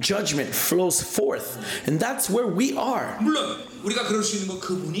that judgment flows forth. And that's where we are. 물론 우리가 그럴 수 있는 건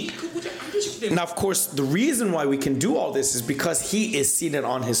그분이 그 보좌에 앉으시기 때문에. Now, of course, the reason why we can do all this is because he is seated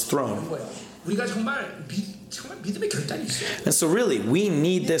on his throne. 우리가 정말 믿음의 결단이 있어요. And so really, we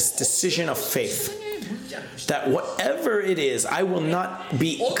need this decision of faith. That whatever it is, I will not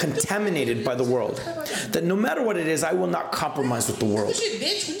be contaminated by the world. That no matter what it is, I will not compromise with the world. 그것이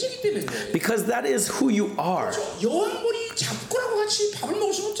내 존재이기 때문에. Because that is who you are. 여왕벌이 잡고라고 같이 밥을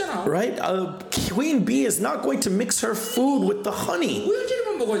먹을 수 없잖아. Right? Queen bee is not going to mix her food with the honey.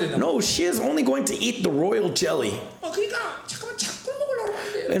 오일제리만 먹어야 된다. No, she is only going to eat the royal jelly. 그러니까 잠깐만 잡고 먹으려고 하면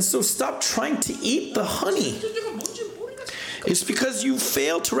안 돼요. And so stop trying to eat the honey. 존재가 뭔지 모르니까. It's because you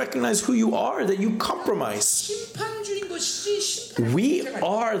fail to recognize who you are that you compromise. 심판주인 것이지 심판. We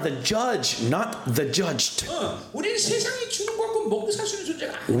are the judge, not the judged. 우리는 세상이 주는 거 갖고 먹고 살 수 있는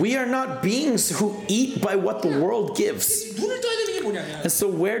존재가 아니야. We are not beings who eat by what the world gives. 눈을 떠야 되는 게 뭐냐면 And so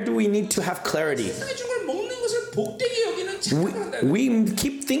where do we need to have clarity? 세상이 준 걸 먹는 것을 복되게 여기는 착각을 한다. We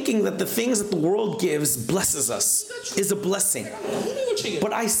keep thinking that the things that the world gives blesses us, is a blessing.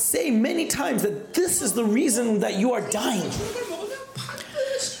 But I say many times that this is the reason that you are dying.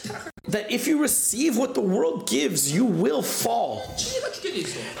 That if you receive what the world gives, you will fall.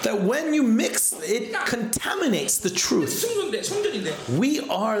 That when you mix, it contaminates the truth. We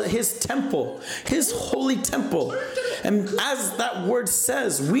are his temple, his holy temple. And as that word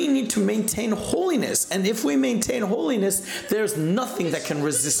says, we need to maintain holiness. And if we maintain holiness, there's nothing that can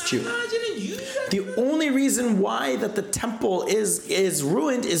resist you. The only reason why that the temple is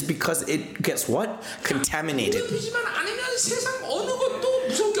ruined is because it gets what? Contaminated.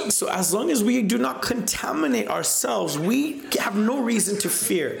 So as long as we do not contaminate ourselves, we have no reason to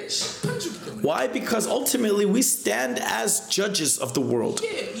fear. Why? Because ultimately we stand as judges of the world.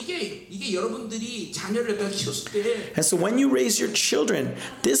 And so when you raise your children,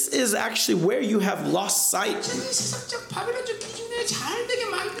 this is actually where you have lost sight.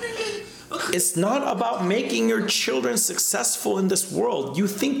 It's not about making your children successful in this world. You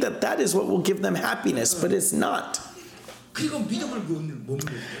think that that is what will give them happiness, but it's not.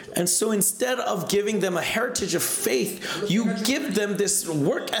 And so instead of giving them a heritage of faith, you give them this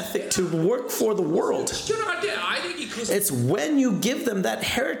work ethic to work for the world. It's when you give them that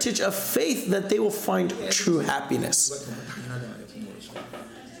heritage of faith that they will find true happiness.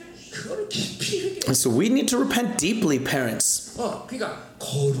 And so we need to repent deeply, parents.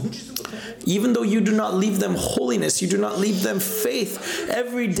 Even though you do not leave them holiness, you do not leave them faith,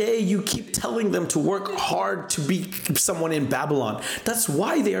 every day you keep telling them to work hard to be someone in Babylon. That's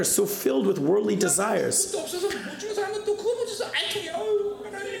why they are so filled with worldly desires.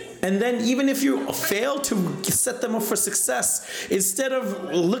 And then even if you fail to set them up for success, instead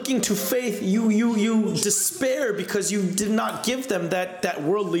of looking to faith, you despair because you did not give them that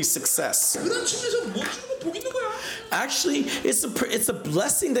worldly success. Actually, it's a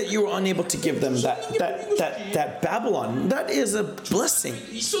blessing that you were unable to give them that Babylon. That is a blessing.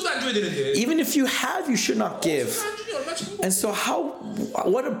 Even if you have, you should not give. And so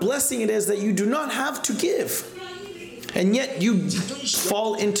what a blessing it is that you do not have to give. And yet you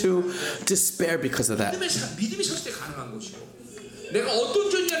fall into despair because of that.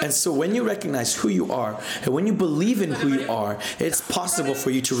 And so when you recognize who you are, and when you believe in who you are, it's possible for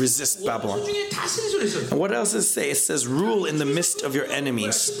you to resist Babylon. And what else does it say? It says, rule in the midst of your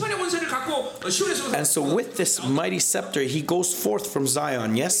enemies. And so with this mighty scepter, he goes forth from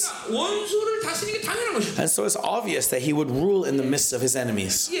Zion, yes? And so it's obvious that he would rule in the midst of his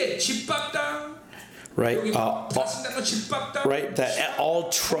enemies. right? Right, that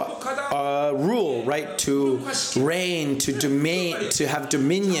all rule, right? To reign, to domain, to have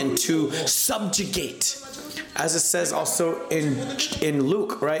dominion, to subjugate. As it says also in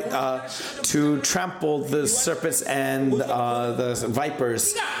Luke, right? To trample the serpents and the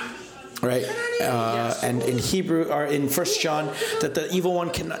vipers. Right, and in Hebrew or in 1 John, that the evil one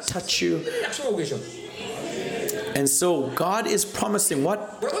cannot touch you. And so God is promising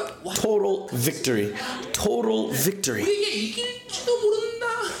what? Total victory. Total victory.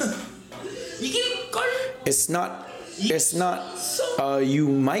 It's not you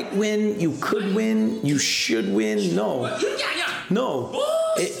might win, you could win, you should win. No.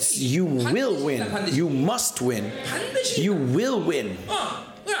 It's you will win. You must win. You will win.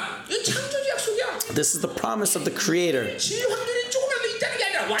 This is the promise of the Creator.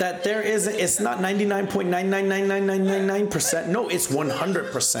 That there is, it's not 99.9999999%. No, it's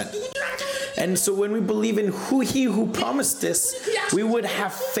 100%. And so when we believe in He who promised this, we would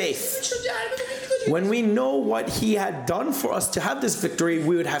have faith. When we know what He had done for us to have this victory,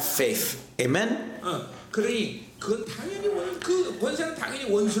 we would have faith. Amen?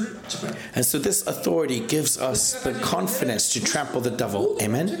 And so this authority gives us the confidence to trample the devil.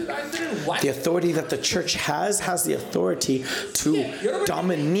 Amen? The authority that the church has the authority to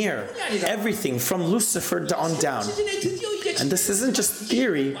domineer everything from Lucifer on down. And this isn't just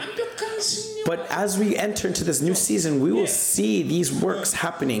theory, but as we enter into this new season, we will see these works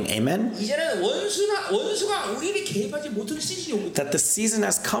happening. Amen? That the season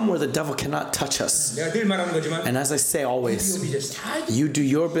has come where the devil cannot touch us. And as I say always, you do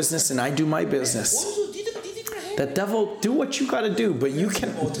your business and I do my business. The devil, do what you got to do, but you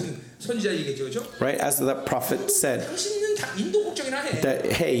can. Right? As the prophet said, that,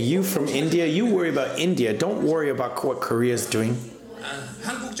 hey, you from India, you worry about India. Don't worry about what Korea is doing.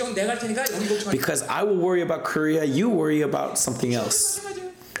 Because I will worry about Korea, you worry about something else.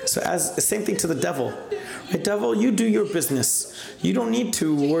 So as the same thing to the devil. Right, devil, you do your business. You don't need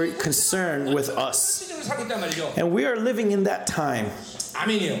to worry, concern with us. And we are living in that time.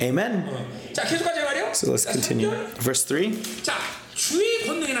 Amen. So let's continue. Verse 3.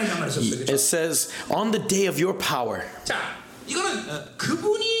 It says, on the day of your power.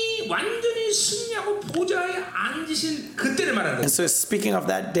 And so it's speaking of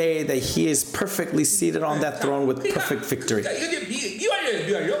that day that He is perfectly seated on that throne with perfect victory.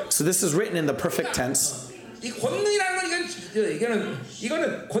 So this is written in the perfect tense. And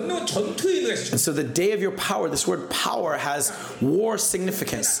so the day of your power, this word power has war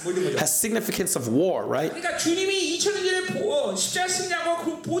significance, has significance of war, right?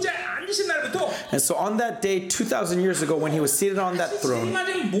 And so on that day, 2,000 years ago, when He was seated on that throne,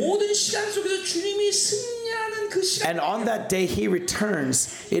 and on that day He returns,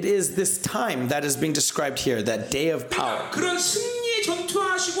 it is this time that is being described here, that day of power.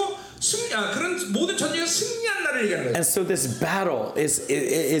 And so this battle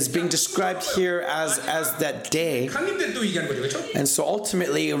is being described here as that day. And so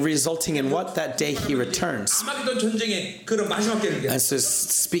ultimately resulting in what? That day He returns. And so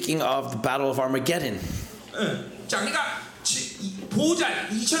speaking of the battle of Armageddon.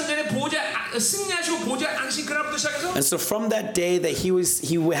 And so from that day that he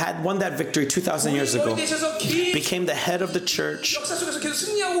had won that victory 2,000 years ago, became the head of the church,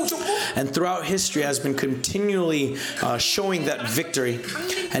 and throughout history has been continually showing that victory.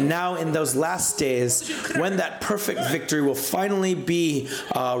 And now in those last days, when that perfect victory will finally be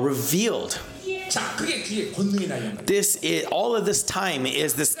revealed, all of this time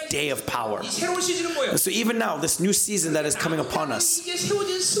is this day of power. And so even now, this new season that is coming upon us,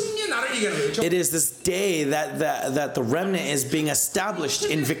 it is this day that the remnant is being established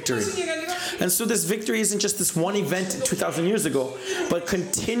in victory. And so this victory isn't just this one event 2,000 years ago, but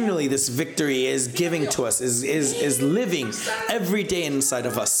continually this victory is giving to us, is living every day inside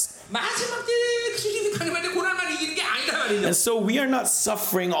of us. And so we are not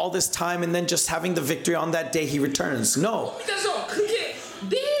suffering all this time and then just having the victory on that day He returns. No.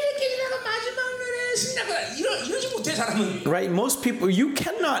 Right? Most people, you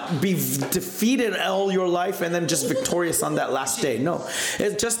cannot be defeated all your life and then just victorious on that last day. No.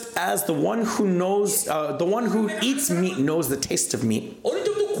 It's just as the one who knows, the one who eats meat knows the taste of meat.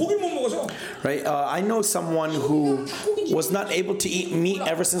 Right? I know someone who was not able to eat meat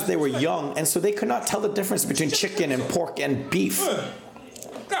ever since they were young, and so they could not tell the difference between chicken and pork and beef.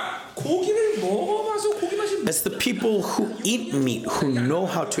 It's the people who eat meat who know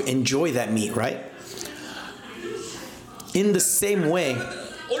how to enjoy that meat, right? in the same way,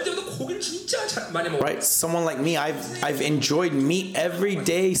 어릴 때부터 고기를 진짜 많이 먹어. right? Someone like me, I've enjoyed meat every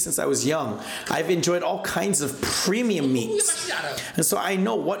day since I was young. I've enjoyed all kinds of premium meats. And so I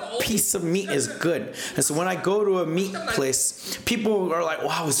know what piece of meat is good. And so when I go to a meat place, people are like,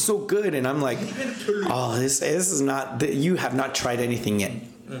 wow, it's so good. And I'm like, oh, this is not, you have not tried anything yet.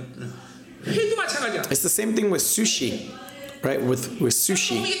 회도 마찬가지야. It's the same thing with sushi, right? With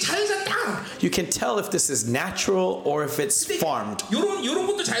sushi. 이게 자연산 딱. You can tell if this is natural or if it's farmed. 요런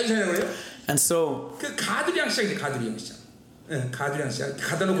것도 자연산이라고 그래요. And so, 그 가두리랑 시장이지, 가두리랑 시장. 예, 가두리랑 시장.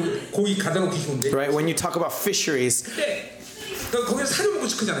 고기 가다 놓기 좋은데. right, when you talk about fisheries, 근데 거기서 사료 먹고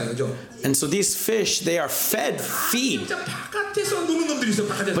싶잖아요, 그죠? and so these fish, they are fed feed. 진짜 바깥에서 노는 놈들이 있어,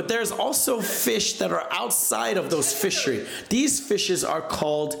 바깥에서. But there's also fish that are outside of those fishery. These fishes are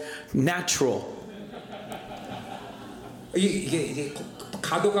called natural. 이게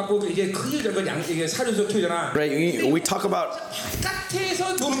가도 갖고 이게 크기가 양 이게 사료에서 키우잖아. Right, we talk about,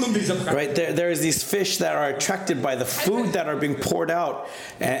 바깥에서 노는 놈들이 있어, 바깥. right, there is these fish that are attracted by the food that are being poured out,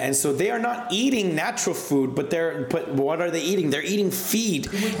 and so they are not eating natural food, but what are they eating? They're eating feed,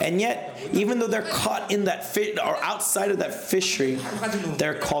 and yet even though they're caught in that fish or outside of that fishery,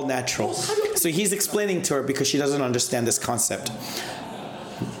 they're called natural. So he's explaining to her because she doesn't understand this concept.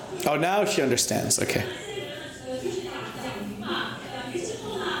 Oh, now she understands. Okay.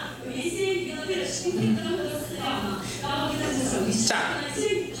 자,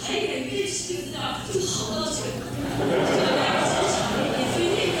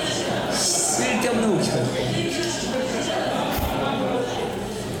 쓸데없는 웃겨요.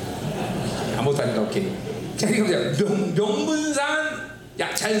 아무것도 아닌가 오케이. 자, 이거 보세요. 명분상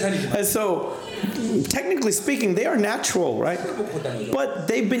자연산이죠. And so, technically speaking, they are natural, right? But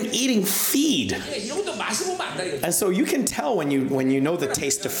they've been eating feed. 이런 것도 맛을 보면 안다 이거죠. And so you can tell when you know the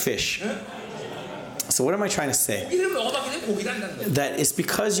taste of fish. So what am I trying to say? 이름을 얻어봤기 때문에 고기를 한다는 거예요. That it's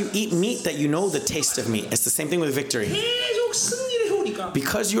because you eat meat that you know the taste of meat. It's the same thing with victory. 계속 승리를 해오니까.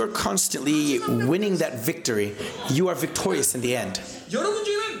 Because you are constantly winning that victory, you are victorious in the end. 여러분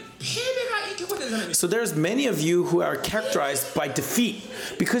중에는 패배가 익혀된 사람이. So there's many of you who are characterized by defeat.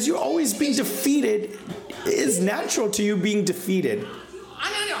 Because you're always being defeated, it is natural to you being defeated.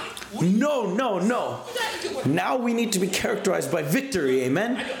 아니야. No. Now we need to be characterized by victory,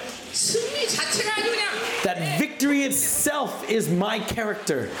 amen? 승리 자체가 아니고 그냥. That victory itself is my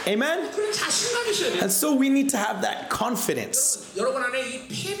character, amen? 그런 자신감이 있어야 돼요. And so we need to have that confidence. 여러분 안에 이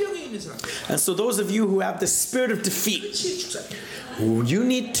패배가 있는 사람. And so those of you who have the spirit of defeat, you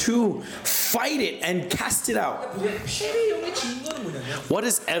need to fight it and cast it out. 패배 영의 증거는 뭐냐면. What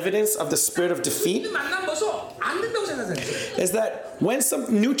is evidence of the spirit of defeat? 만남 벗어 안 된다고 생각하는 거예요. Is that when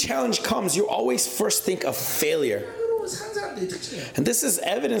some new challenge comes, you always first think of failure. 사는 사람들의 특징이에요. And this is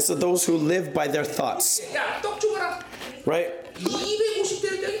evidence of those who live by their thoughts. 야, 떡 줘봐라. Right?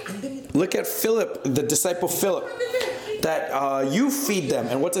 250대를 안 됩니다. Look at Philip, the disciple Philip. That you feed them.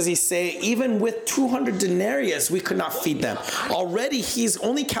 And what does he say? Even with 200 denarius, we could not feed them. Already he's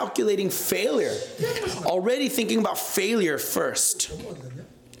only calculating failure. Already thinking about failure first.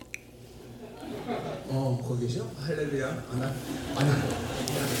 거기 계셔? 할렐루야.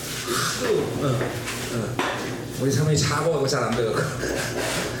 우리 사람이 자고하고 잘 안 배워.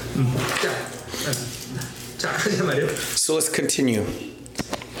 자, 하자 말이요. So let's continue.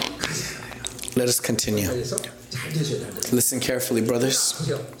 Let us continue. 잘 되셔야 돼요. Listen carefully, brothers.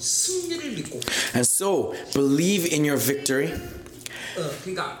 승리를 믿고. And so, believe in your victory.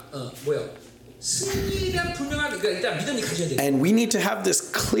 그러니까 뭐요? 승리에 대한 분명한 그러니까 일단 믿음이 가셔야 돼요. And we need to have this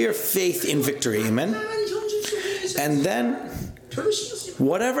clear faith in victory. Amen. And then,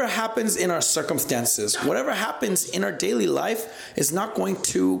 whatever happens in our circumstances, whatever happens in our daily life is not going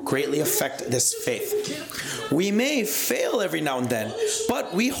to greatly affect this faith. We may fail every now and then,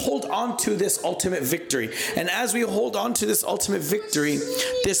 but we hold on to this ultimate victory. And as we hold on to this ultimate victory,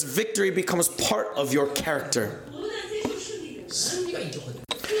 this victory becomes part of your character.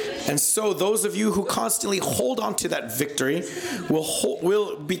 And so those of you who constantly hold on to that victory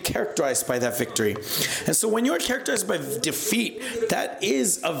will be characterized by that victory. And so when you're characterized by defeat, that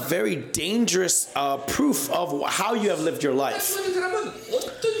is a very dangerous proof of how you have lived your life.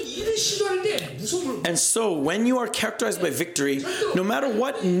 And so when you are characterized by victory, no matter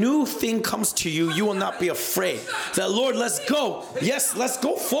what new thing comes to you, you will not be afraid. That, Lord, let's go. Yes, let's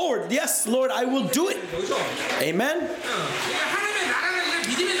go forward. Yes, Lord, I will do it. Amen.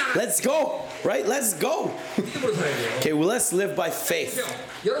 Let's go, right? Let's go. Okay, well, let's live by faith.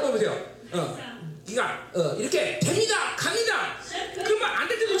 여러분 보세요. 네가 이렇게 됩니다, 갑니다. 그러면 안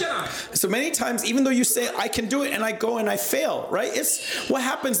될 때도 있잖아. So many times, even though you say, I can do it, and I go and I fail, right? It's what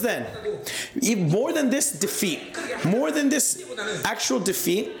happens then? More than this defeat, more than this actual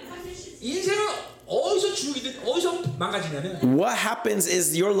defeat, 인생은 어디서 죽이든 어디서 망가지냐면 what happens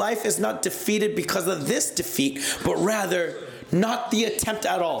is your life is not defeated because of this defeat, but rather not the attempt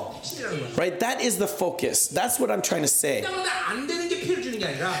at all. Right? That is the focus. That's what I'm trying to say. 안 되는 게 피해를 주는 게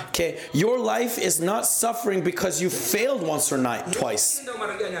아니라 Okay, your life is not suffering because you failed once or not twice.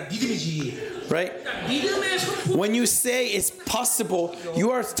 말하는 게 아니라 믿음이지. Right? 믿음의 선포. When you say it's possible,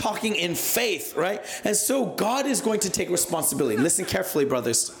 you are talking in faith, right? And so God is going to take responsibility. Listen carefully,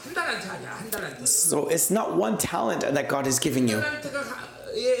 brothers. 한 달란트 아니야. 한 달란트. So it's not one talent that God is giving you. 달란트가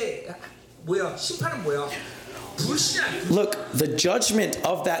뭐야? 심판은 뭐야? Look, the judgment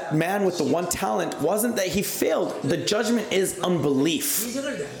of that man with the one talent wasn't that he failed. The judgment is unbelief.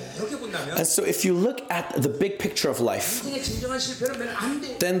 And so if you look at the big picture of life,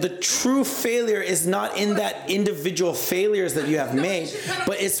 then the true failure is not in that individual failures that you have made,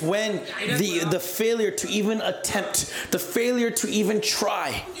 but it's when the failure to even attempt, the failure to even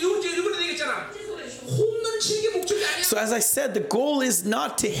try. So as I said, the goal is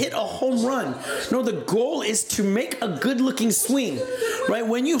not to hit a home run. No, the goal is to make a good-looking swing. Right?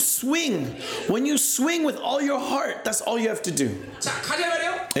 When you swing with all your heart, that's all you have to do.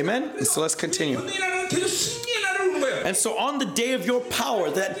 Amen? So let's continue. And so on the day of your power,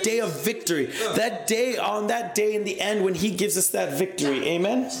 that day of victory, that day in the end when he gives us that victory,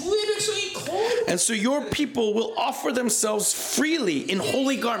 amen? And so your people will offer themselves freely in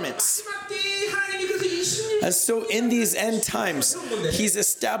holy garments. And so in these end times, he's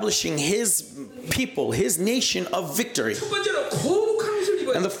establishing his people, his nation of victory.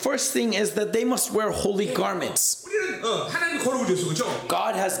 And the first thing is that they must wear holy garments.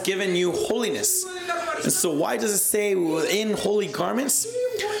 God has given you holiness. And so why does it say in holy garments?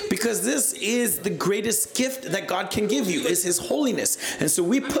 Because this is the greatest gift that God can give you, is his holiness. And so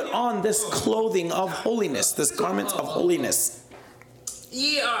we put on this clothing of holiness, this garment of holiness.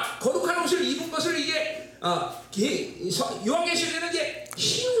 이 거룩한 옷을 입은 것을 이제 요한계시록에는 이제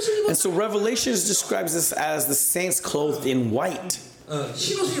흰 옷을 입었다. And so Revelations describes this as the saints clothed in white.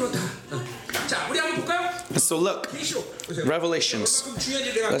 흰 옷을 입었다. 자, 우리 한번 볼까요? And so look, Revelations.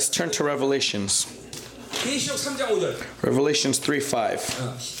 Let's turn to Revelations. 계시록 3장 5절. Revelations 3:5.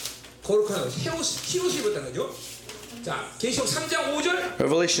 거룩한 옷, 흰 옷을 입었다는 거죠. 자, 계시록 3장 5절.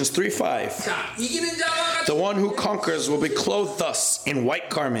 Revelations 3:5. 자, 이기는 자와 같이 The one who conquers will be clothed thus in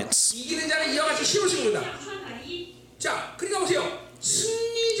white garments. 이기는 자는 이와 같이 흰 옷을 입는다. 자, 그러니까 보세요.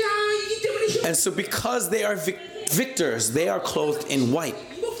 승리자이기 때문에 흰. And so because they are victors, they are clothed in white.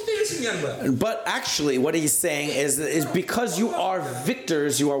 입었기 때문에 승리하는 거야. But actually what he's saying is because you are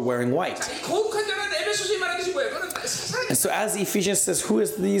victors, you are wearing white. 자, 이 거룩한 자는 에베소서에 말하는 것이 뭐예요? 그건 And so as Ephesians says, who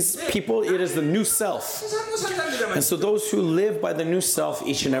is these people? It is the new self. And so those who live by the new self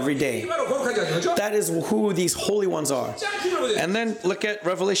each and every day. That is who these holy ones are. And then look at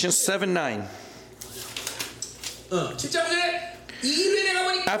Revelation 7:9.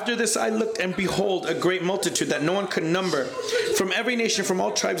 After this I looked, and behold, a great multitude that no one could number, from every nation, from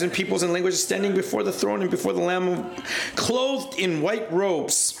all tribes and peoples and languages, standing before the throne and before the Lamb, clothed in white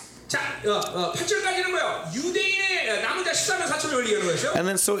robes. 자, 8절까지는 뭐예요? 유대인의 남은 자 14만 4천을 얘기하는 거였어요. And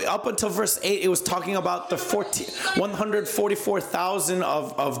then so up until verse 8, it was talking about the 144,000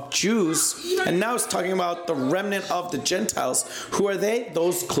 of Jews. And now it's talking about the remnant of the Gentiles. Who are they?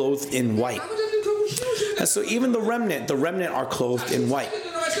 Those clothed in white. And so even the remnant are clothed in white.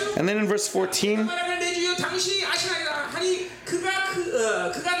 And then in verse 14,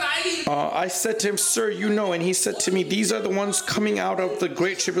 I said to him, Sir, you know. And he said to me, these are the ones coming out of the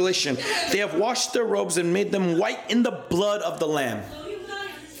great tribulation. They have washed their robes and made them white in the blood of the Lamb.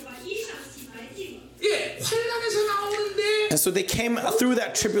 And so they came through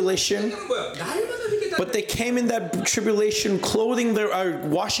that tribulation, but they came in that tribulation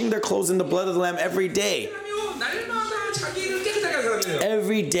washing their clothes in the blood of the Lamb every day.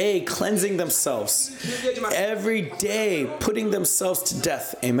 Every day cleansing themselves. Every day putting themselves to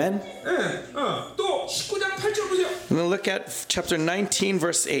death. Amen? And then look at chapter 19,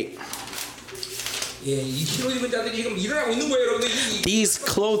 verse 8. These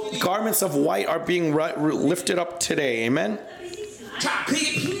clothed garments of white are being lifted up today. Amen?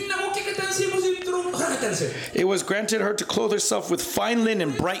 It was granted her to clothe herself with fine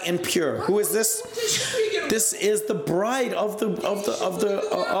linen, bright and pure. Who is this? This is the bride of the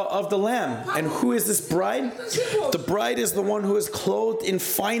Lamb. And who is this bride? The bride is the one who is clothed in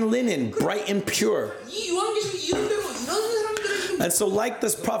fine linen, bright and pure. And so like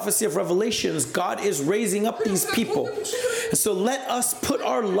this prophecy of Revelations, God is raising up these people. And so let us put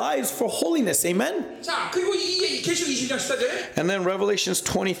our lives for holiness. Amen? 자, 그리고 이제 계시록 20장 14절에 And then Revelations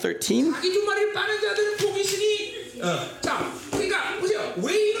 20:13. 자기 두 마리를 빠는 자들은 복이 있으니 자, 그러니까 보세요.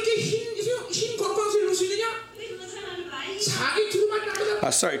 왜 이렇게 흰 거룩한 옷을 입을 수 있느냐? 자기 두 마리 날마다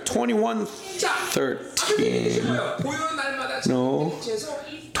Sorry, 21:13. 보이는 날마다 No.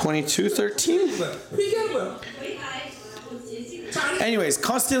 22:13. 회개하는 거예요. Anyways,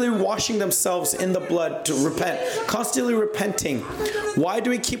 constantly washing themselves in the blood to repent. Constantly repenting. Why do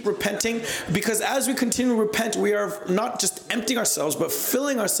we keep repenting? Because as we continue to repent, we are not just emptying ourselves, but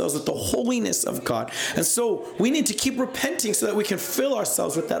filling ourselves with the holiness of God. And so we need to keep repenting so that we can fill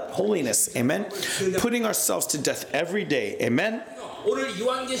ourselves with that holiness. Amen? Putting ourselves to death every day. Amen? 오늘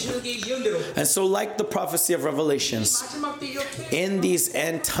요한계시록의 예언대로 And so like the prophecy of Revelations, 마지막 때 이렇게 in these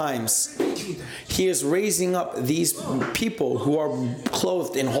end times, He is raising up these people who are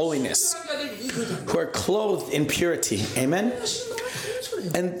clothed in holiness, who are clothed in purity. Amen?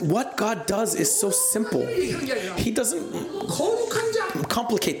 And what God does is so simple. He doesn't 거룩한 자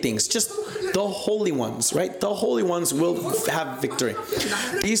complicate things. Just the holy ones, right? The holy ones will have victory.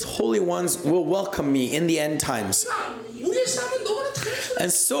 These holy ones will welcome me in the end times. 우리의 싸움은 너무나 단순해.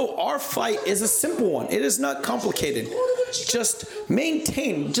 And so our fight is a simple one. It is not complicated. Just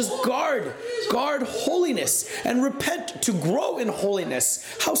maintain, just guard holiness and repent to grow in holiness.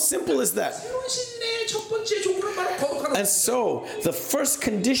 How simple is that? 새로운 시즌의 첫 번째 조건은 바로 거룩한 And so the first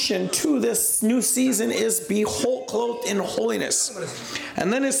condition to this new season is be clothed in holiness.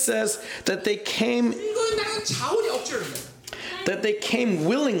 And then it says that they came 이건 나는 자원이 없죠. that they came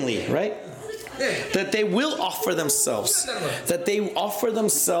willingly, right? That they will offer themselves, that they offer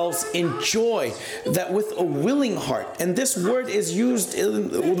themselves in joy, that with a willing heart. And this word is used in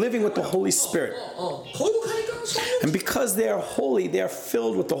living with the Holy Spirit. 거룩하니까 성령 And because they are holy, they are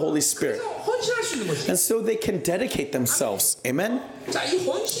filled with the Holy Spirit. 헌신할 수 있는 것이. And so they can dedicate themselves. Amen? 자, 이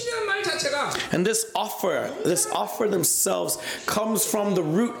헌신이라는 말 자체가 And this offer themselves comes from the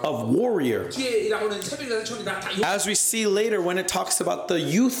root of warrior. 뒤에 나오는 새벽이라는 천이다. 다 As we see later when it talks about the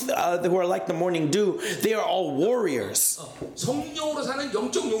youth who are like the morning dew, they are all warriors. 성령으로 사는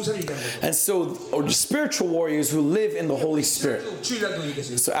영적 용사를 얘기하는 거죠. And so, or the spiritual warriors who live in the Holy Spirit. 주일날도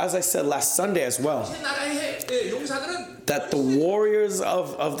얘기했어요. So as I said last Sunday as well, 나라의 용사들은 that the warriors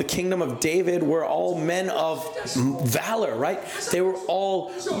of the kingdom of David were all men of valor, right? They were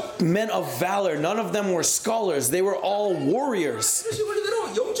all men of valor. None of them were scholars. They were all warriors. 그래서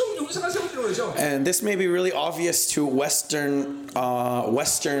원리대로 영적 용사가 세워지는 거죠. And this may be really obvious to Western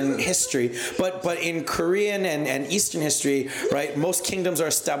history, but in Korean and Eastern history, right, most kingdoms are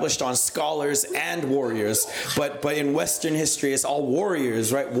established on scholars and warriors. But in Western history, it's all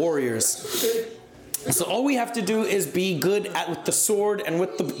warriors, right? Warriors. So all we have to do is be good with the sword and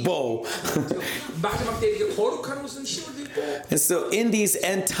with the bow. 마지막 때 이렇게 거룩한 옷은 힘을 입고 And so in these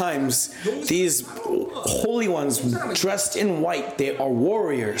end times, these holy ones dressed in white, they are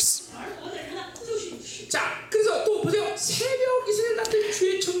warriors. 자, 그래서 또 보세요. 새벽 이스라엘 같은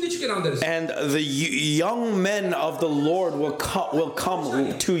주의 청대 주께 나온다 그랬어요. And the young men of the Lord will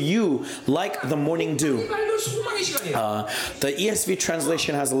come to you like the morning dew. 이거 소망의 시간이에요. The ESV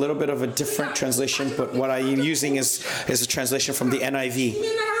translation has a little bit of a different translation, but what I'm using is a translation from the NIV.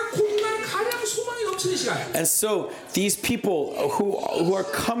 나라가 공간 가장 소망이 넘치는 시간. And so these people who are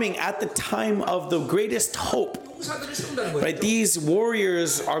coming at the time of the greatest hope, 용사들을 세운다는 거예요. right? These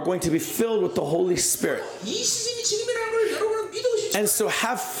warriors are going to be filled with the Holy Spirit. 이 시즌이 지금이라는 걸 여러분은 믿으시죠. And so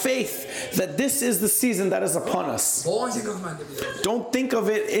have faith that this is the season that is upon us. 멍한 생각하면 안 됩니다. Don't think of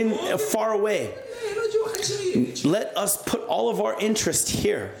it in far away. 에너지와 관심이 Let us put all of our interest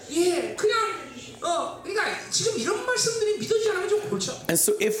here. 예, 그냥 그러니까 지금 이런 말씀들이 믿어지지 않으면 좀 골쳐. And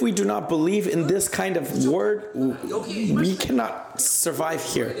so if we do not believe in this kind of word, we cannot survive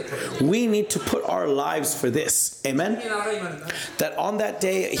here. We need to put our lives for this. Amen? 이 나라가 임하는 날 That on that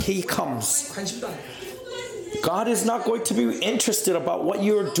day He comes. 관심도 안 해. God is not going to be interested about what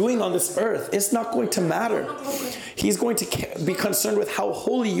you're doing on this earth. It's not going to matter. He's going to be concerned with how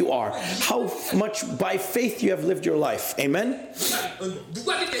holy you are, how much by faith you have lived your life. Amen?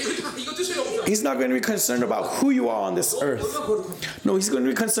 누가 됐냐 이것도 소용없어. He's not going to be concerned about who you are on this earth. 얼마나 거룩한가. No, He's going to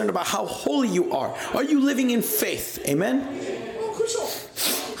be concerned about how holy you are. Are you living in faith? Amen? 그렇죠.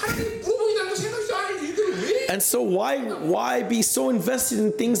 하나님 물어보지도 않고 생각지도 않을 일들을 왜? And so why be so invested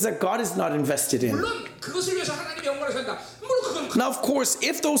in things that God is not invested in? 물론 그것을 위해서 하나님의 영광을 산다. 물론 그건 Now, of course,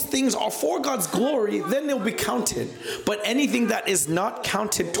 if those things are for God's glory, then they'll be counted. But anything that is not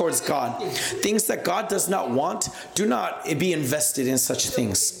counted towards God, things that God does not want, do not be invested in such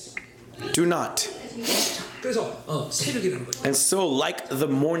things. Do not. 그래서 새벽이라는 거죠. And so, like the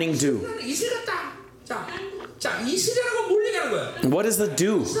morning dew. 이스라엘 같다. 자, 이스라엘하고 뭘 얘기하는 거야? What is the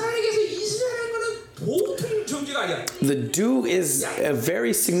dew? 이스라엘에게서 이스라엘이라는 거는 보통 존재가 아니야. The dew is a very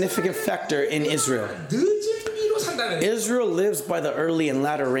significant factor in Israel. 늦은 비로 산다는. Israel lives by the early and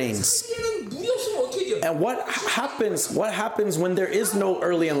latter rains. 이제는 물이 없으면 어떻게 돼요? And what happens when there is no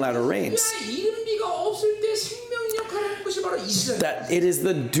early and latter rains? 이른 비가 없을 때 생명 역할을 하는 것이 바로 이스라엘. That it is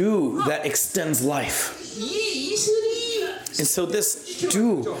the dew that extends life. 이 이슬이 And so this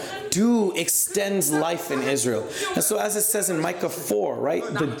dew extends life in Israel. And so as it says in Micah 4, right?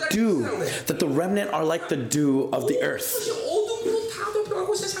 The dew, that the remnant are like the dew of the earth.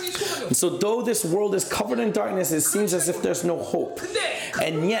 And so though this world is covered in darkness, it seems as if there's no hope.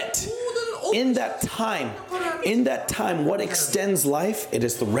 And yet, in that time, what extends life? It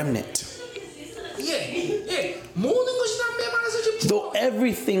is the remnant. Though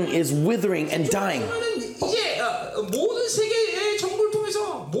everything is withering and dying.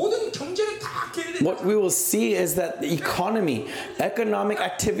 What we will see is that the economic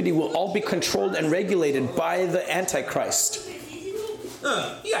activity will all be controlled and regulated by the Antichrist.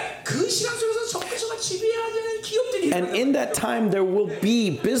 And in that time there will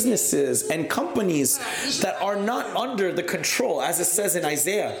be businesses and companies that are not under the control, as it says in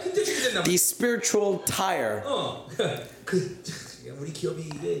Isaiah, the spiritual tire.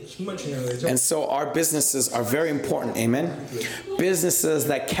 And so our businesses are very important, amen? Businesses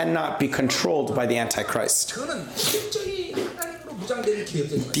that cannot be controlled by the Antichrist.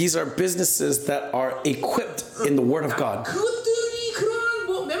 These are businesses that are equipped in the Word of God.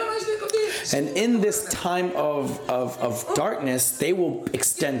 And in this time of darkness, they will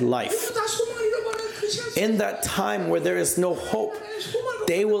extend life. In that time where there is no hope,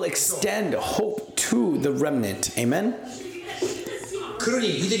 they will extend hope to the remnant. Amen?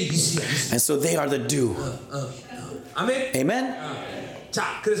 And so they are the dew. Amen?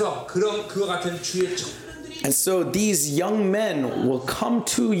 And so these young men will come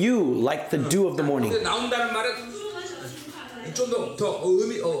to you like the dew of the morning.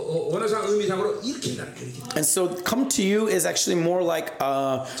 And so come to you is actually more like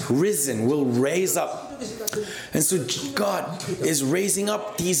risen, will raise up. And so God is raising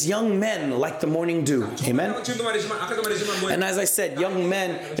up these young men like the morning dew. Amen? And as I said, young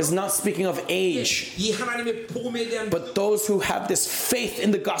men is not speaking of age, but those who have this faith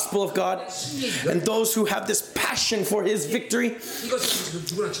in the gospel of God and those who have this passion for His victory.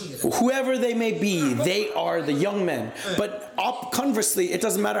 Whoever they may be, they are the young men. But conversely, it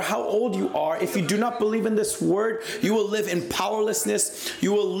doesn't matter how old you are. If you do not believe in this word, you will live in powerlessness.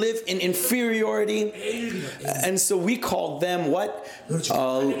 You will live in inferiority. And so we call them what?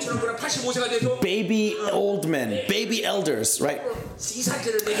 Baby old men, baby elders, right?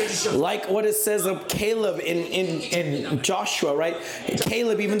 Like what it says of Caleb in Joshua, right?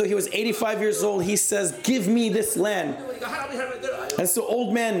 Caleb, even though he was 85 years old, he says, "Give me this land." And so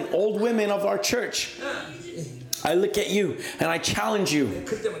old men, old women of our church, I look at you and I challenge you.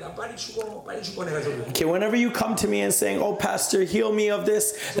 Okay, whenever you come to me and saying, "Oh, Pastor, heal me of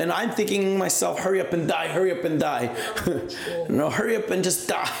this," then I'm thinking to myself, hurry up and die, hurry up and die. No, hurry up and just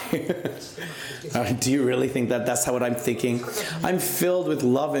die. Do you really think that that's what I'm thinking? I'm filled with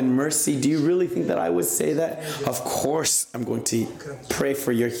love and mercy. Do you really think that I would say that? Of course, I'm going to pray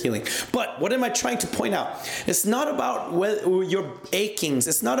for your healing. But what am I trying to point out? It's not about your achings.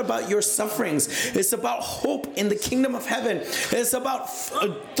 It's not about your sufferings. It's about hope in the kingdom of heaven. It's about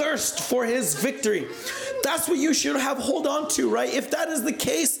a thirst for His victory. That's what you should have hold on to, right? If that is the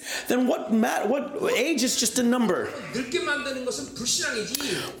case, then what age is just a number.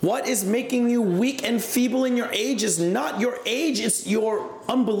 What is making you weak and feeble in your age is not your age, it's your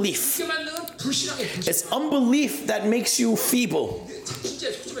unbelief. It's unbelief that makes you feeble.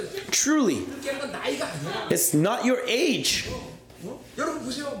 Truly. It's not your age.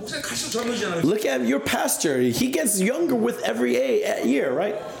 Look at your pastor. He gets younger with every year,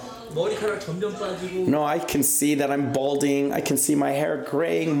 right? No, I can see that I'm balding. I can see my hair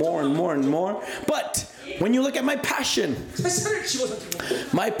graying more and more and more. But when you look at my passion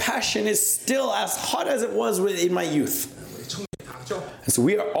is still as hot as it was in my youth. And so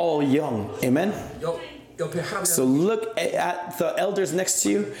we are all young. Amen? So look at the elders next to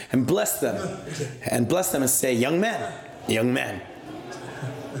you and bless them. And bless them and say, "Young man, young man.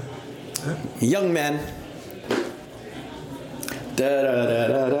 Young man.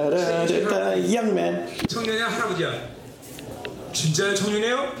 Young man." 청년이야 할아버지야. 진짜요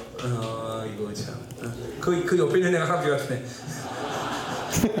청년이에요? 이거 참. 그 옆에 있는 애가 할아버지 같네.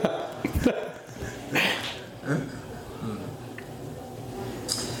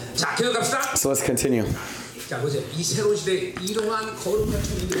 자, 계속 갑시다. So let's continue. 자, 보세요. 이 새로운 시대에 이러한 거룩한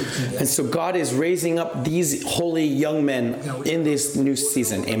청년들이 And so God is raising up these holy young men in this new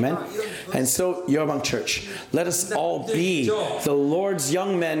season. Amen. And so, Yeobang Church, let us all be the Lord's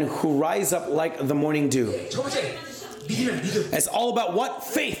young men who rise up like the morning dew. 첫 번째, 믿음. It's all about what?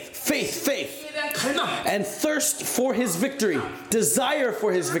 Faith. 에 대한 갈망. And thirst for his victory, desire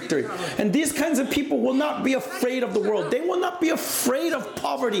for his victory. And these kinds of people will not be afraid of the world. They will not be afraid of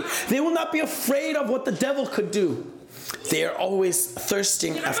poverty. They will not be afraid of what the devil could do. They are always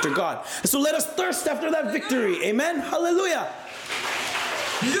thirsting after God. So let us thirst after that victory. Amen. Hallelujah.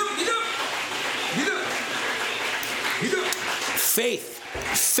 믿음. Faith.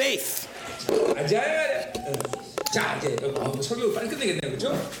 자, 이제 설교 빨리 끝내겠네요,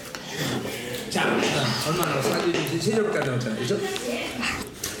 그렇죠? 자, 얼마나 남았어? 이제 3절까지 남았잖아요, 그렇죠?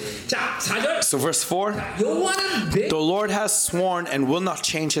 자, 4절. So verse 4. 여호와는 The Lord has sworn and will not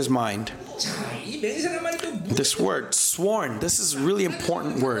change his mind. 자, 이 맹세란 말이 또 This word, sworn, this is a really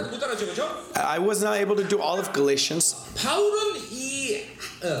important word. 못 알아죠, 그렇죠? I was not able to do all of Galatians. 바울은 이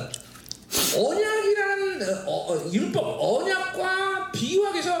언약이라는 율법, 언약과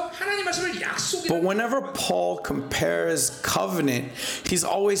비유하게서 하나님 말씀을 약속이라는. But whenever Paul compares covenant, he's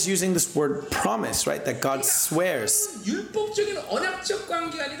always using this word promise, right? That God swears. 율법적인 언약적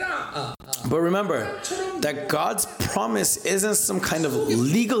관계가 아니라 But remember that God's promise isn't some kind of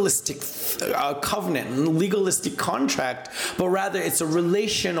legalistic covenant, legalistic contract, but rather it's a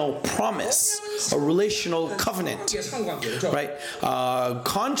relational promise, a relational covenant, right?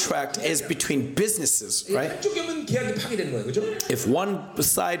 Contract is between businesses, right? 한쪽이면 계약이 파기되는 거예요, 그렇죠? If one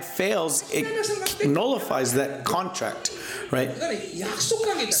side fails, it nullifies that contract, right? 약속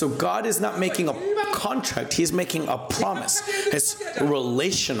관계다. So God is not making a contract, he's making a promise. It's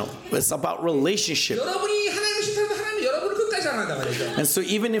relational. It's about relationship. 여러분이 하나님을 싫다고 하나님 여러분을 끝까지 사랑한단 말이죠. And so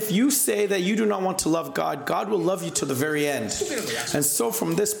even if you say that you do not want to love God, God will love you to the very end. And so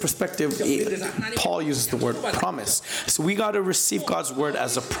from this perspective, Paul uses the word promise. So we got to receive God's word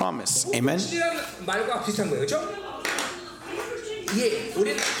as a promise. Amen? 말과 비슷한 거예요, 그렇죠? 예,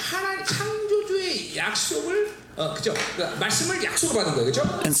 우리는 하나님 창조주의 약속을 그죠? 말씀을 약속을 받은 거예요, 그렇죠?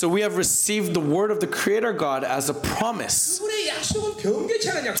 And so we have received the word of the Creator God as a promise. 그분의 약속은 변개치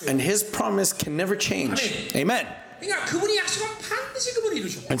않은 약속. And His promise can never change. Amen. 그러니까 그분의 약속은 반드시 그분이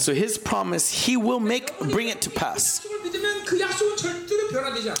이루셔. And so His promise, He will bring it to pass. 약속을 믿으면 그 약속은 절대로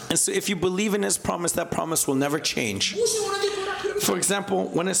변화되지 않아. And so if you believe in His promise, that promise will never change. 무엇이 원하는지 구하라. For example,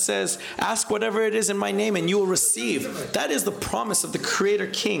 when it says, ask whatever it is in my name and you will receive, that is the promise of the Creator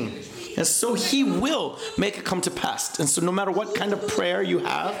King. And so He will make it come to pass. And so no matter what kind of prayer you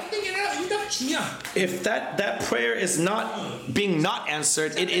have, if that prayer is not being not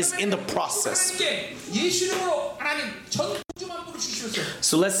answered, it is in the process.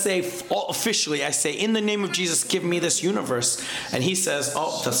 So let's say officially, I say, in the name of Jesus, give me this universe. And he says,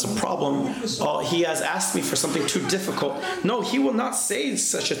 oh, that's a problem. Oh, he has asked me for something too difficult. No, he will not say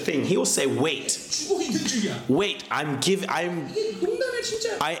such a thing. He will say, wait,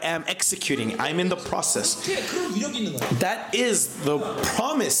 I am executing. I'm in the process. That is the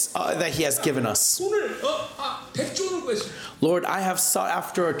promise that he has given us. Lord, I have sought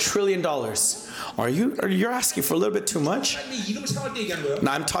after $1 trillion. You're asking for a little bit too much?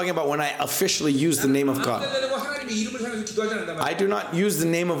 Now I'm talking about when I officially use the name of God. I do not use the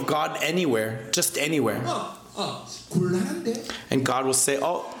name of God anywhere, just anywhere. And God will say,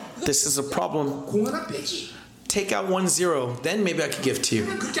 oh, this is a problem. Take out 10, then maybe I could give to you.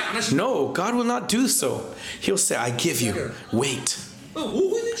 No, God will not do so. He'll say, I give you. Wait.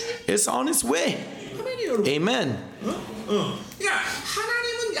 It's on its way. Amen.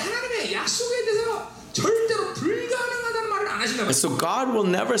 And so God will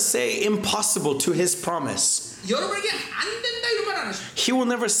never say impossible to His promise. He will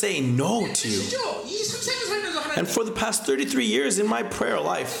never say no to you. And for the past 33 years in my prayer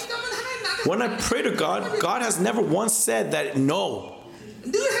life, when I pray to God, God has never once said that no.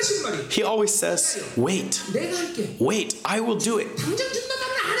 He always says, wait, I will do it.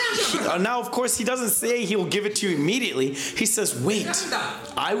 Now, of course, He doesn't say He will give it to you immediately. He says, wait,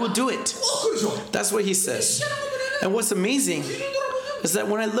 I will do it. That's what He says. And what's amazing is that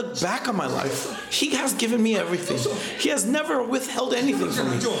when I look back on my life, He has given me everything. He has never withheld anything from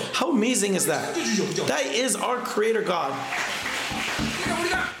me. How amazing is that? That is our Creator God.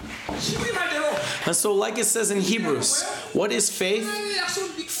 And so like it says in Hebrews, what is faith?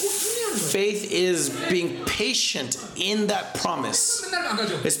 Faith is being patient in that promise. 맨날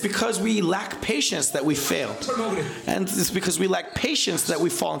망가져. It's because we lack patience that we fail. 설마 그래. And it's because we lack patience that we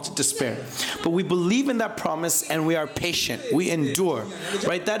fall into despair. But we believe in that promise and we are patient. We endure.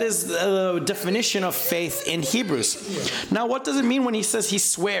 Right? That is the definition of faith in Hebrews. Now, what does it mean when he says he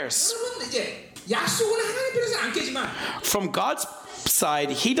swears? 여러분 이제 약속은 하나님 편에서는 안 깨지만 From God's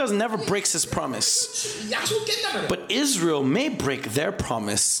side, he never breaks his promise. 약속을 깬단 말이야. But Israel may break their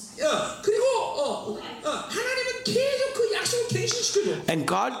promise. 그리고 하나님은 계속 그 약속을 갱신시켜줘. And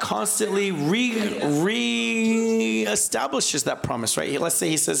God constantly re-establishes that promise, right? Let's say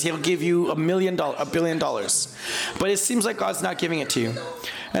he says he'll give you $1 billion. But it seems like God's not giving it to you.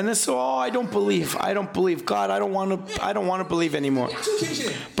 And then so, I don't believe. God, I don't want to believe anymore.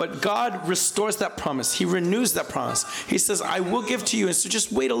 But God restores that promise. He renews that promise. He says, I will give to you, and so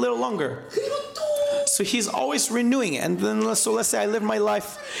just wait a little longer. So he's always renewing it. And then let's say I live my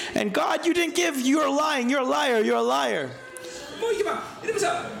life, and God, you didn't give. You're lying. You're a liar. You're a liar.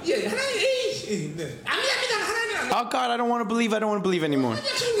 Oh God, I don't want to believe. I don't want to believe anymore.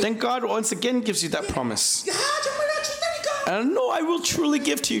 Then God once again gives you that promise. And no, I will truly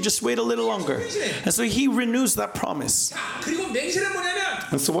give to you. Just wait a little longer. And so he renews that promise.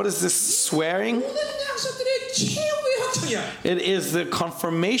 And so what is this swearing? It is the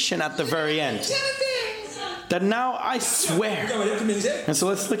confirmation at the very end. That now I swear. And so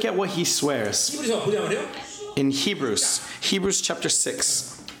let's look at what he swears. In Hebrews chapter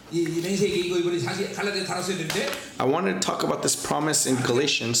 6. I wanted to talk about this promise in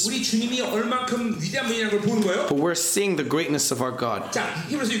Galatians, but we're seeing the greatness of our God.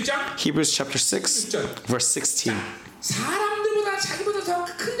 Hebrews chapter 6, verse 16.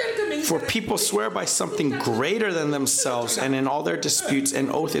 For people swear by something greater than themselves, and in all their disputes, an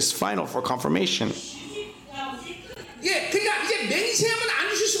oath is final for confirmation.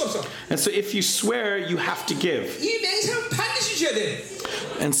 And so if you swear, you have to give.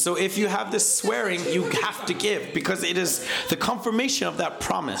 And so if you have this swearing, you have to give, because it is the confirmation of that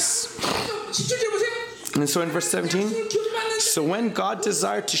promise. And so in verse 17, so when God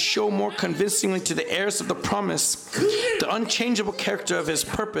desired to show more convincingly to the heirs of the promise the unchangeable character of his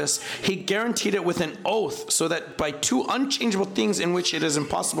purpose, he guaranteed it with an oath, so that by two unchangeable things in which it is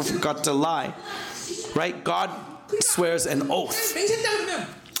impossible for God to lie, right? God swears an oath.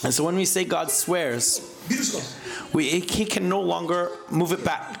 And so when we say God swears, he can no longer move it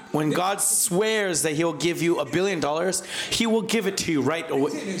back. When God swears that he'll give you $1 billion, he will give it to you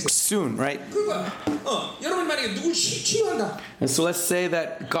soon, right? And so let's say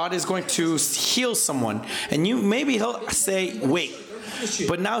that God is going to heal someone, and maybe he'll say, wait.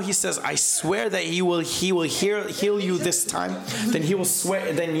 But now he says, I swear that he will heal you this time. Then he will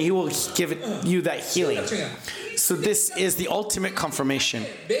swear, then he will give you that healing. So this is the ultimate confirmation.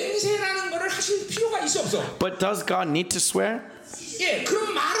 But does God need to swear?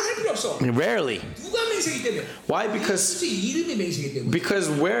 Rarely. Why? Because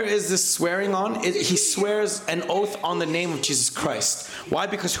where is this swearing on? He swears an oath on the name of Jesus Christ. Why?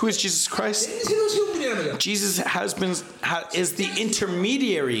 Because who is Jesus Christ? Jesus is the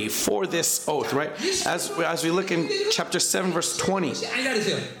intermediary for this oath, right? As we look in chapter 7, verse 20.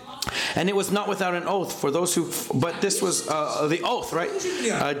 And it was not without an oath for those but this was the oath, right?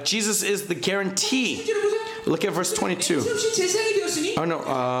 Jesus is the guarantee. Look at verse 22. Oh no,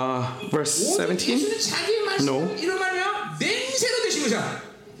 verse 17? No.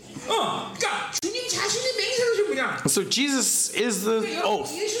 So Jesus is the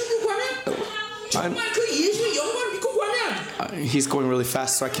oath. He's going really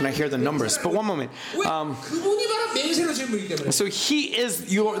fast, so I cannot hear the numbers. But one moment. So he is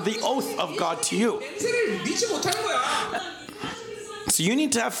the oath of God to you. So you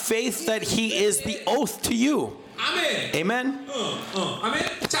need to have faith that he is the oath to you. Amen.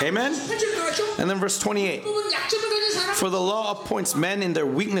 Amen. And then verse 28. For the law appoints men in their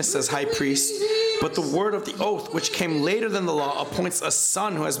weakness as high priests, but the word of the oath, which came later than the law, appoints a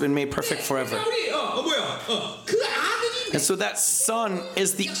son who has been made perfect forever. And so that son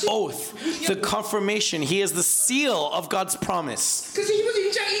is the oath, the confirmation. He is the seal of God's promise.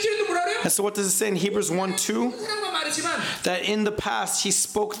 And so what does it say in Hebrews 1:2? That in the past he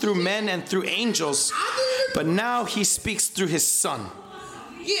spoke through men and through angels, but now he speaks through his son.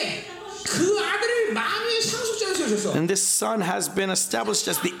 And this son has been established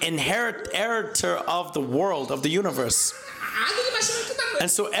as the inheritor of the world, of the universe.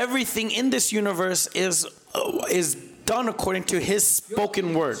 And so everything in this universe is done according to his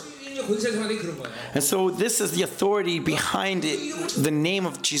spoken word. And so this is the authority behind it, the name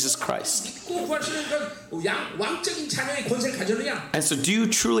of Jesus Christ. 또 구할 수 있는 그런 왕적인 자녀의 권세를 가졌느냐? And so do you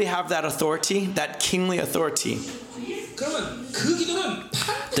truly have that authority, that kingly authority? 그러면 그 기도는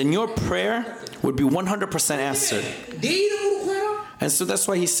Then your prayer would be 100% answered. 내 이름으로 구하라. And so that's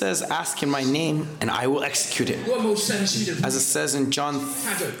why he says, ask in my name and I will execute it. As it says in John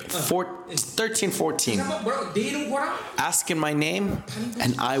 13:14. 뭐라고? 내 이름 구하라. Ask in my name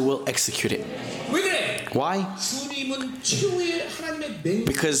and I will execute it. 왜 그래? Why? 주님은 최후의 하나님의 맹.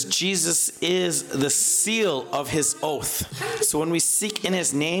 Because Jesus is the seal of his oath. So when we seek in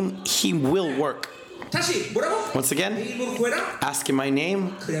his name, he will work. 다시 뭐라고? Once again, 내 이름으로 구해라. ask in my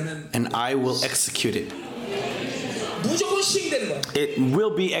name and I will execute it. 무조건 시행되는 거야. It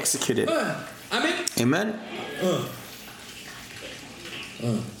will be executed. 아멘. Amen.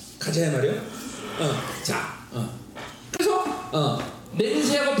 가자 말이요. 자, 그래서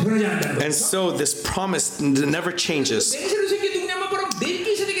맹세하고 변하지 않는다는 거죠. And so this promise never changes. 맹세로 생긴 누구냐면 바로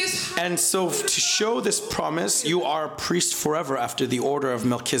멜기세덱의 And so to show this promise, you are a priest forever after the order of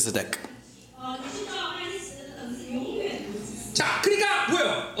Melchizedek. 자, 그러니까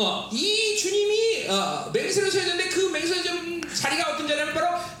뭐요? 이 주님이 맹세를 세웠는데 그 맹세의 좀 자리가 어떤 자리냐면 바로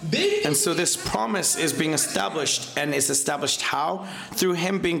And so this promise is being established, and is established how? Through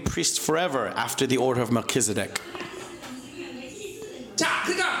him being priest forever after the order of Melchizedek. 자,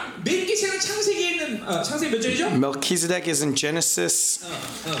 그러니까 멜기세덱은 창세기에 있는 창세기 몇 절이죠? Melchizedek is in Genesis.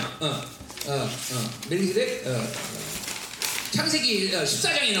 멜기세덱 창세기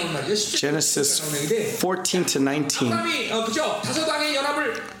 14장에 나온 말이죠. Genesis 14 to 19. 아브라함이 그죠? 다섯 왕의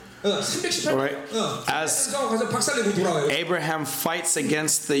연합을 318. Right. As 가서 박살내고 돌아와요. Abraham fights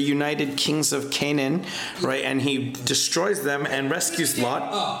against the united kings of Canaan, right, and he destroys them and rescues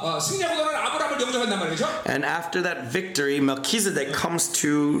Lot. 승리하고 돌아온 아브라함을 영접한단 말이죠. And after that victory, Melchizedek comes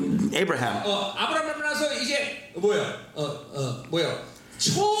to Abraham. 아브라함을 만나서 이제 뭐야?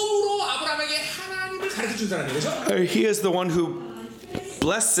 처음으로 아브라함에게 하나님을 가르쳐 준 사람이죠. He is the one who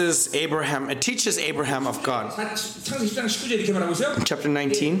blesses Abraham and teaches Abraham of God. 창세기 10장 19절 이렇게 말하고 있어요. Chapter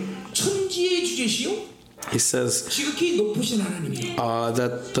 19. 천지의 주제시요. He says 지극히 높으신 하나님이요.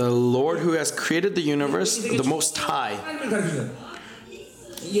 That the Lord who has created the universe, the Most High. 하나님을 가르치는.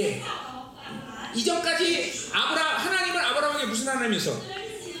 예. 이전까지 하나님은 아브라함에게 무슨 하나님이었어?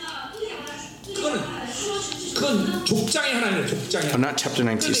 그건 족장의 하나님이에요. 족장의. Not chapter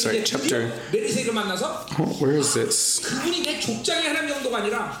 19, sorry. Chapter. 멜기세덱을 만나서. Where is this? 그분이 내 족장의 하나님 정도가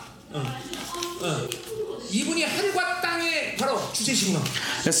아니라. 이분이 하늘과 땅의 바로 주제시구나.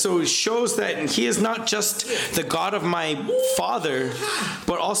 And so it shows that he is not just the God of my father,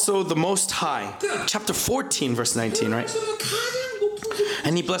 but also the Most High. Chapter 14, verse 19, right?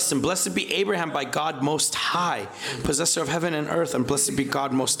 And he blessed him. Blessed be Abraham by God Most High, possessor of heaven and earth, and blessed be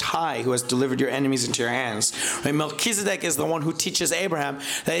God Most High, who has delivered your enemies into your hands. Right? Melchizedek is the one who teaches Abraham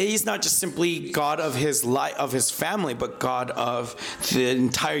that he's not just simply God of his family, but God of the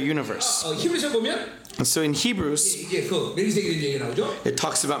entire universe. 히브리서 보면 And so in Hebrews, 이게 그 멜기세덱 얘기 나오죠. it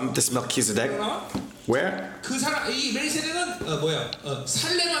talks about this Melchizedek. Where? 그 사람 이 멜기세덱은 뭐야?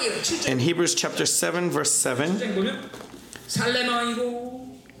 살렘 왕이에요. 7절. In Hebrews chapter 7, verse 7. 7장 보면 살렘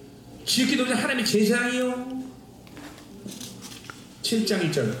왕이고 지극히 높은 하나님의 제사장이요. 7장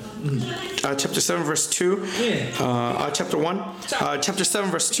 1절. Chapter 7, verse 2. Chapter 1. Chapter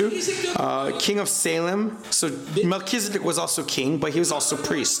 7, verse 2. King of Salem. So Melchizedek was also king, but he was also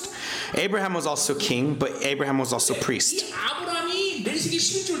priest. Abraham was also king, but Abraham was also priest.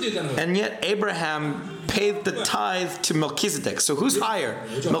 And yet Abraham paid the tithe to Melchizedek. So who's higher?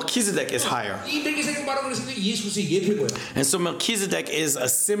 Melchizedek is higher. And so Melchizedek is a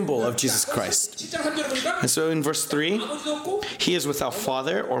symbol of Jesus Christ. And so in verse 3, he is without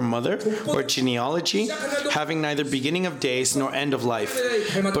father or mother or genealogy, having neither beginning of days nor end of life,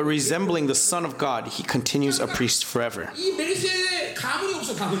 but resembling the Son of God, he continues a priest forever.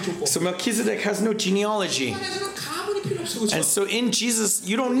 So Melchizedek has no genealogy. And so in Jesus,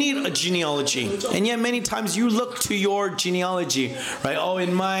 you don't need a genealogy. And yet many times you look to your genealogy, right? Oh,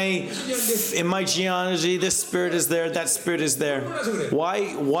 in my genealogy, this spirit is there, that spirit is there.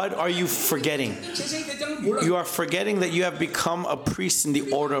 Why? What are you forgetting? You are forgetting that you have become a priest in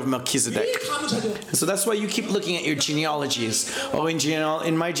the order of Melchizedek. And so that's why you keep looking at your genealogies. Oh,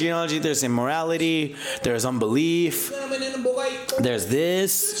 in my genealogy, there's immorality, there's unbelief, there's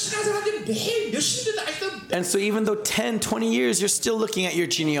this. And so even though 10, 20 years, you're still looking at your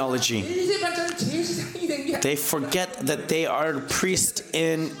genealogy. They forget that they are priests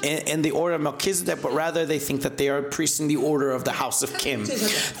in the order of Melchizedek, but rather they think that they are priests in the order of the house of Kim.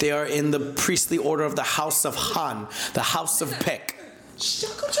 They are in the priestly order of the house of Han, the house of Pek.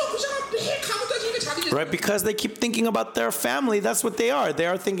 Right? Because they keep thinking about their family. That's what they are. They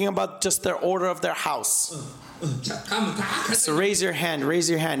are thinking about just their order of their house. So raise your hand. Raise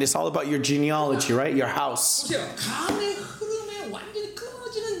your hand. It's all about your genealogy, right? Your house.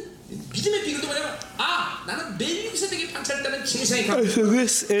 So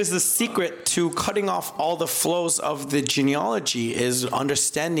this is the secret to cutting off all the flows of the genealogy, is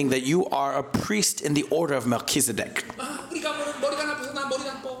understanding that you are a priest in the order of Melchizedek.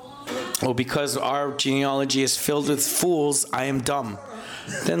 Oh, because our genealogy is filled with fools, I am dumb.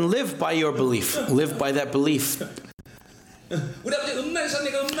 Then live by your belief. Live by that belief.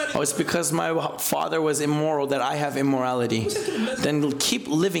 Oh, it's because my father was immoral that I have immorality. Then keep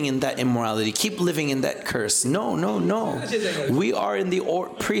living in that immorality. Keep living in that curse. No, no, no. We are in the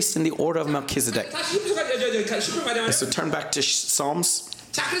priest in the order of Melchizedek. So turn back to Psalms.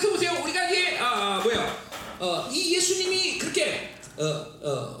 자, 그래서 보세요. 우리가 이게 이 예수님이 그렇게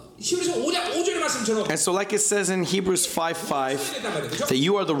히브리서 5절의 말씀처럼. And so like it says in Hebrews 5:5 that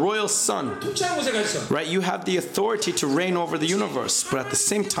you are the royal son. Right? You have the authority to reign over the universe. But at the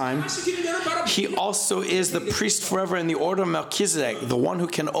same time, he also is the priest forever in the order of Melchizedek, the one who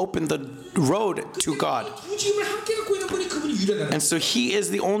can open the road to God. And so he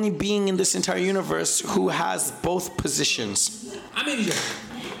is the only being in this entire universe who has both positions.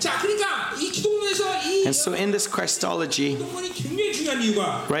 And so in this Christology,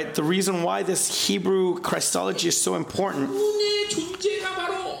 right, the reason why this Hebrew Christology is so important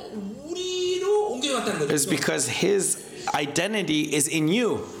is because his identity is in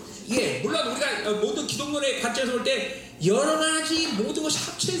you. 물론 우리가 모든 기독론의 관점에서 볼 때 여러 가지 모든 것을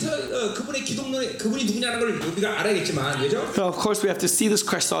합쳐서 그분의 기독론의 그분이 누구냐는 걸 우리가 알아야겠지만, 그죠? Of course, we have to see this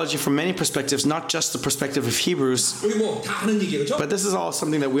Christology from many perspectives, not just the perspective of Hebrews. 우리 뭐 다 아는 얘기예요, 그죠? But this is all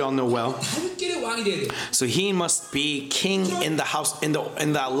something that we all know well. 다윗계의 왕이 돼야 돼. So he must be king in the house, in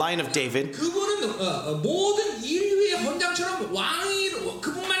the line of David. 그분은 모든 인류의 헌장처럼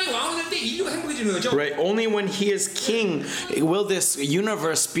그분만이 왕이 될 때 인류가 행복해지는 거죠. Right. Only when he is king will this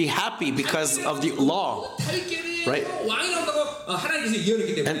universe be happy because of the law. Right?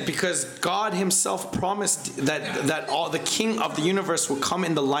 And because God himself promised that all the king of the universe will come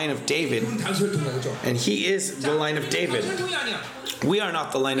in the line of David. And he is the line of David. We are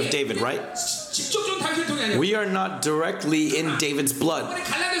not the line of David, right? We are not directly in David's blood.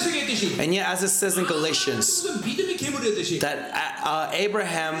 And yet, as it says in Galatians, that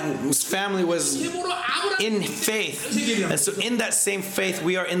Abraham's family was in faith. And so in that same faith,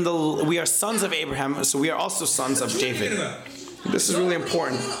 we are sons of Abraham, so we are also sons of David. This is really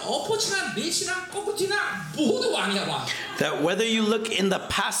important. That whether you look in the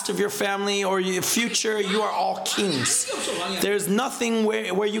past of your family or your future, you are all kings. There's nothing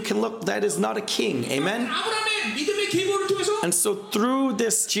where you can look that is not a king. Amen? And so through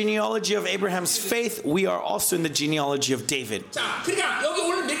this genealogy of Abraham's faith, we are also in the genealogy of David.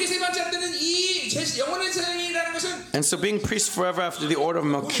 And so being priests forever after the order of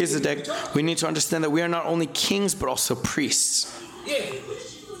Melchizedek, we need to understand that we are not only kings but also priests.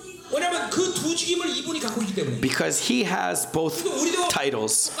 Because he has both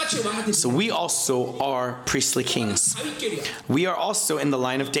titles. So we also are priestly kings. We are also in the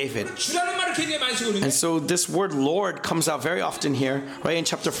line of David. And so this word Lord comes out very often here, right?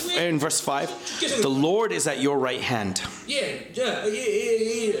 In verse 5, the Lord is at your right hand.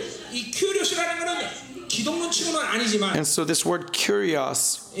 And so this word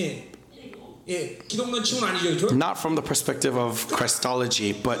Kyrios, not from the perspective of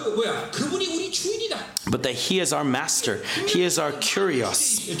Christology, but that he is our master. He is our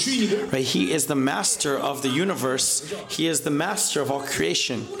Kyrios. Right? He is the master of the universe. He is the master of all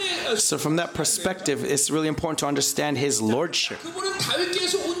creation. So from that perspective, it's really important to understand his lordship.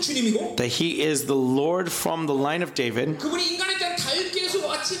 That he is the Lord from the line of David.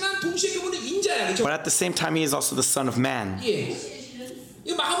 But at the same time, he is also the Son of Man.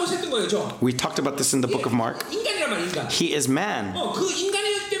 We talked about this in the book of Mark. He is man.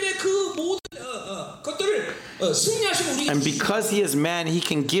 And because he is man, he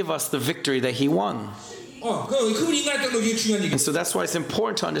can give us the victory that he won. And so that's why it's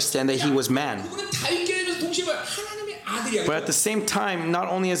important to understand that he was man. But at the same time, not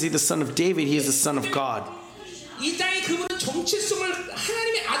only is he the son of David, he is the son of God.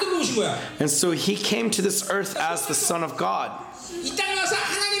 And so he came to this earth as the Son of God.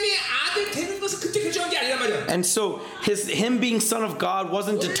 And so him being Son of God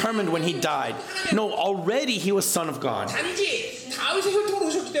wasn't determined when he died. No, already he was Son of God.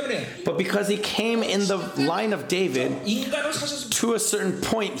 But because he came in the line of David, to a certain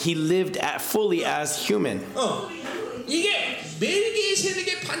point he lived fully as human.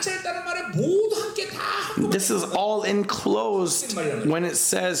 This is all enclosed when it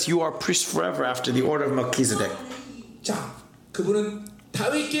says you are priests forever after the order of Melchizedek. 자, 그분은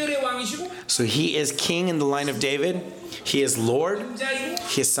다윗 계열의 왕이시고, so he is king in the line of David. He is Lord.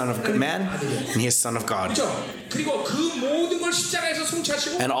 He is Son of Man, and He is Son of God. 그리고 그 모든 걸 십자가에서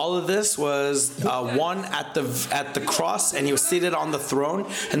성취하시고, and all of this was won at the cross, and He was seated on the throne,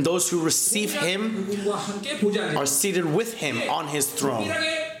 and those who receive Him are seated with Him on His throne.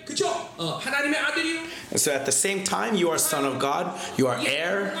 하나님의 아들이요. And so at the same time, you are Son of God, you are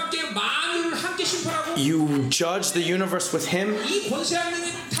heir, you judge the universe with Him,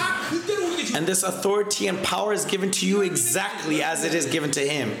 and this authority and power is given to you exactly as it is given to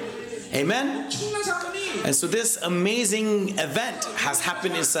Him. Amen? And so this amazing event has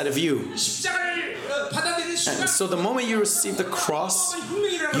happened inside of you. And so the moment you receive the cross,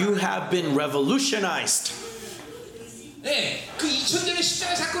 you have been revolutionized. That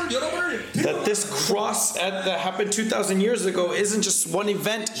this cross that happened 2,000 years ago isn't just one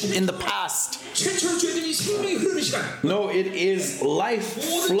event in the past. No, it is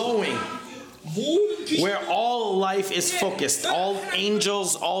life flowing, where all life is focused. All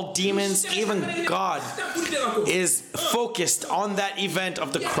angels, all demons, even God is focused on that event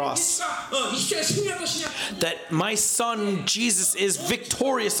of the cross. That my son Jesus is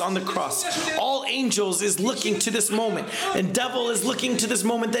victorious on the cross. All angels is looking to this moment, and devil is looking to this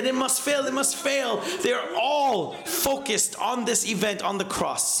moment that it must fail, it must fail. They're all focused on this event on the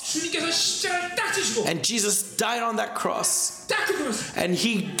cross. And Jesus died on that cross, and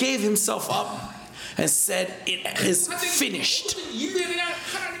He gave Himself up and said, it is finished.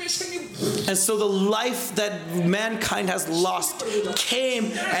 And so the life that mankind has lost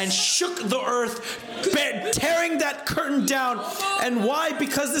came and shook the earth, tearing that curtain down. And why?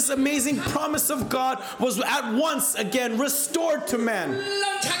 Because this amazing promise of God was at once again restored to man.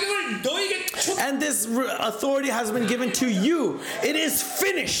 And this authority has been given to you. It is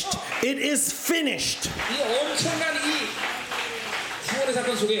finished. It is finished.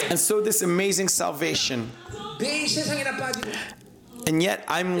 And so this amazing salvation, and yet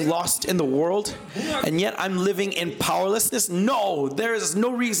I'm lost in the world, and yet I'm living in powerlessness. No, there is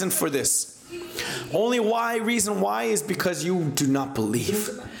no reason for this. Only reason why is because you do not believe.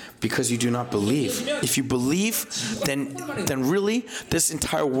 Because you do not believe. If you believe, then really this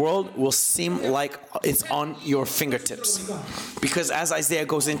entire world will seem like it's on your fingertips. Because as Isaiah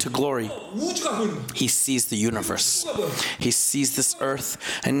goes into glory, he sees the universe. He sees this earth.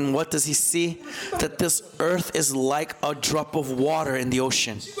 And what does he see? That this earth is like a drop of water in the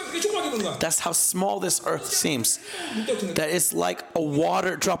ocean. That's how small this earth seems. That it's like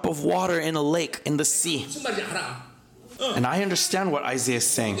a drop of water in a lake, in the sea. And I understand what Isaiah is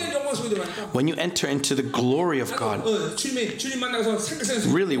saying. When you enter into the glory of God,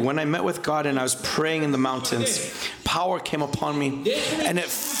 really, when I met with God and I was praying in the mountains, power came upon me, and it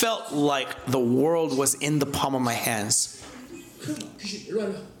felt like the world was in the palm of my hands.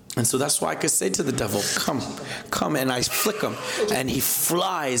 And so that's why I could say to the devil, come, come, and I flick him, and he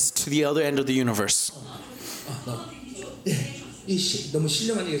flies to the other end of the universe.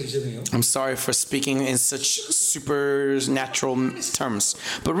 I'm sorry for speaking in such supernatural terms,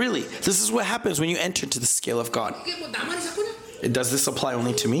 but really, this is what happens when you enter into the scale of God. Does this apply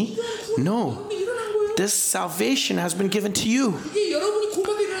only to me? No. This salvation has been given to you.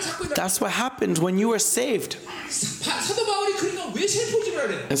 That's what happens when you are saved.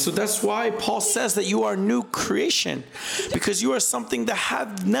 And so that's why Paul says that you are a new creation, because you are something that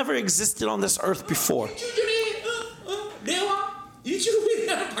have never existed on this earth before.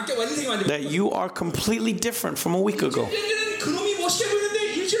 That you are completely different from a week ago.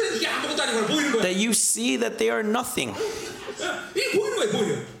 That you see that they are nothing.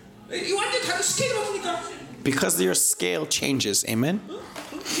 Because your scale changes. Amen?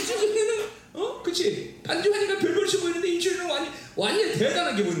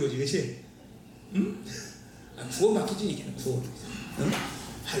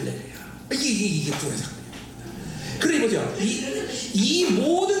 그래 보세요. 이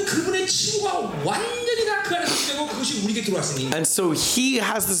모든 그분의 치유가 완전히 다 그 안에 되고 그것이 우리에게 들어왔으니. And so he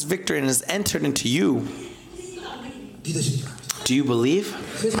has this victory and has entered into you. 믿으십니까? Do you believe?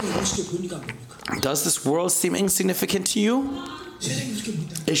 세상이 무엇이 보니까 뭡니까? Does this world seem insignificant to you?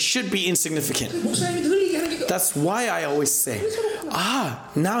 It should be insignificant. 목사님이 늘 얘기하는 게 That's why I always say,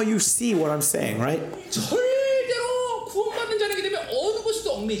 now you see what I'm saying, right? 절대로 구원받는 자에게 되면 어느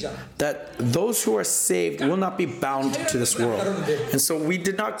것도 얽매이잖아. That those who are saved will not be bound to this world. And so we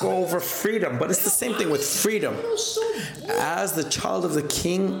did not go over freedom, but it's the same thing with freedom. As the child of the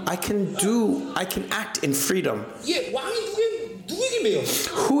king, I can act in freedom. 예, 왕이 누구의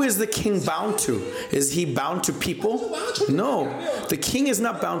Who is the king bound to? Is he bound to people? No. The king is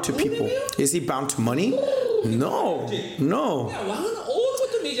not bound to people. Is he bound to money? No. No.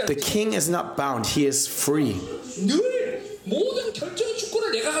 The king is not bound. He is free.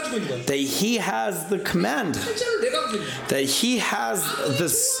 That he has the command. That he has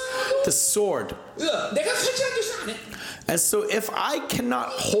the sword. And so if I cannot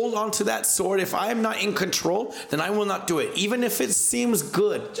hold on to that sword, if I am not in control, then I will not do it, even if it seems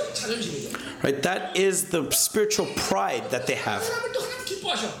good. Right? That is the spiritual pride that they have.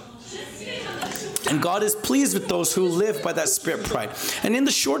 And God is pleased with those who live by that spirit pride. And in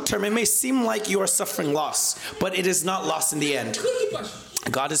the short term, it may seem like you are suffering loss, but it is not loss in the end.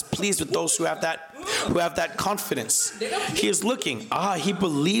 God is pleased with those who have that confidence. He is looking. He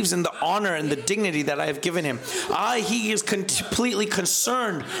believes in the honor and the dignity that I have given him. He is completely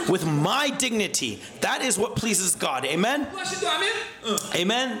concerned with my dignity. That is what pleases God. Amen?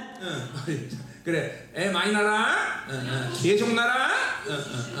 Amen? 그래, 애 많이 낳아라, 계속 낳아라,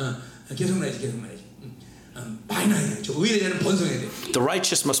 계속 낳아야지. 많이 낳아야 돼. 의인은 번성해야 돼. The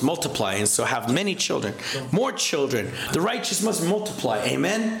righteous must multiply, and so have many children, more children. The righteous must multiply.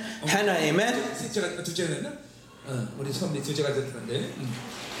 Amen. Hannah, amen. 둘째가 됐나? 우리 선미 둘째가 됐는데.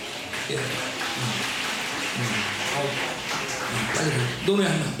 빨리 너네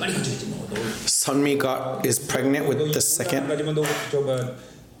하나 빨리 가져야지 뭐. Sunmi is pregnant with the second.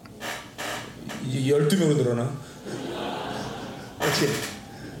 12명으로 늘어나. 그렇지?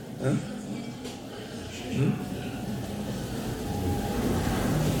 응?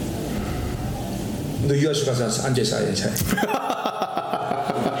 너 유아수 가서 앉아서 아예 잘.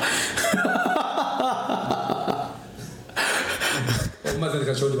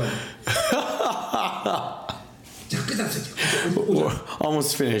 엄마들이 좋은 말. 자, 끝났어요.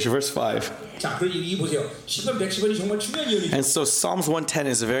 Almost finished. Verse 5. 자, 그럼 이 보세요. 10번 110번이 정말 중요한 예언이죠. And so Psalms 110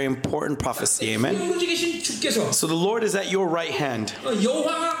 is a very important prophecy. Amen. So the Lord is at your right hand.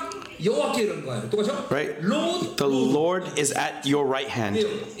 여호와께 이런 거예요. 똑같죠? Right? The Lord is at your right hand.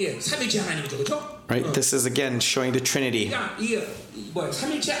 예, 삼위일체 하나님이죠. 그렇죠? Right? This is again showing the Trinity. 이게 뭐야?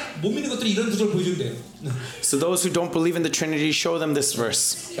 삼위일체 못 믿는 것들이 이런 구절을 보여준대요. So those who don't believe in the Trinity, show them this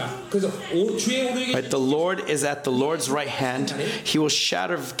verse. 자, 그래서 주의 오른쪽에 Right? The Lord is at the Lord's right hand. He will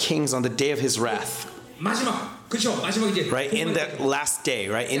shatter kings on the day of his wrath. 마지막. 그렇죠? 마지막이지. Right? In the last day,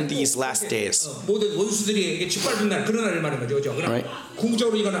 right? In these last days. 모든 원수들이 짓밟은 날 그런 날을 말하는 거죠. 그렇죠? Right?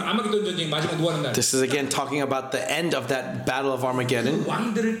 궁극적으로 이거는 아마겟돈 전쟁 마지막 노하는 날. This is again talking about the end of that battle of Armageddon.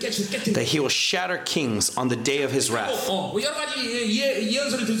 왕들을 깨뜨려. That he will shatter kings on the day of his wrath. 여러 가지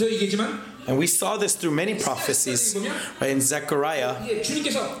예언서를 들어서 얘기했지만 And we saw this through many prophecies. Right? In Zechariah,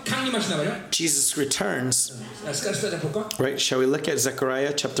 주님께서 강림하시나 봐요. Jesus returns. Right? Shall we look at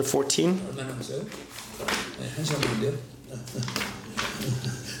Zechariah chapter 14? 얼마나 남았어요? 한 시간 정도인데요.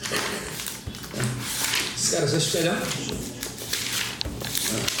 스가랴서 14장.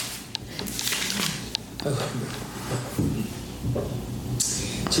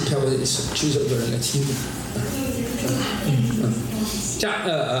 집회하고 주의서 들어가니까 힘들어.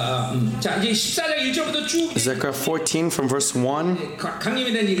 자, 이제 14장 1절부터 쭉. Zechariah 14 from verse 1.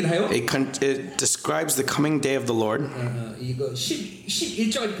 강림에 대한 얘기를 해요. It describes the coming day of the Lord. 이거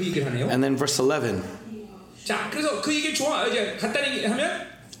 11절까지 그 얘기를 하네요. And then verse 11. 자, 그래서 그 얘기 이제 간단히 하면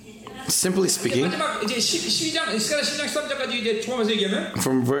Simply speaking, 마지막 이제 12장, 스가랴 12장 13절까지 이제 종합해서 얘기하면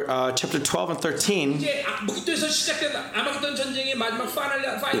from chapter 12 and 13, 이제 북쪽에서 시작된 아마겟돈 전쟁의 마지막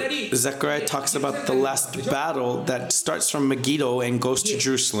파이널이 Zechariah talks about the last battle that starts from Megiddo and goes to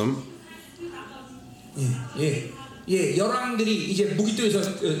Jerusalem. 열왕들이 이제 무기토에서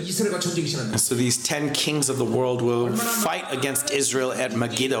이스라엘과 전쟁이 시작합니다. So these 10 kings of the world will fight against Israel at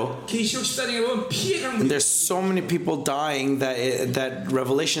Megiddo. 계시록 14장에 보면 피해 강물. And there's so many people dying that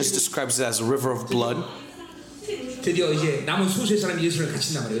Revelation describes it as a river of blood. 드디어 이제 남은 소수의 사람이 예수를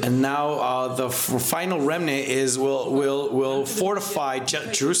갇힌단 말이에요. And now the final remnant will fortify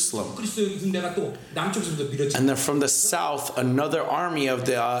Jerusalem. 그리스도의 군대가 또 남쪽에서부터 밀어치. And then from the south, another army of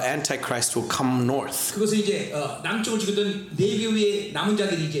the Antichrist will come north. 그것은 이제 남쪽을 지켰던 네 교회의 남은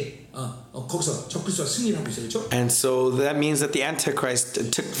자들이 이제 거기서 적그리스도가 승리를 하고 있어요, 그렇죠? And so that means that the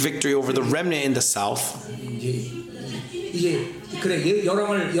Antichrist took victory over the remnant in the south. 이제 그래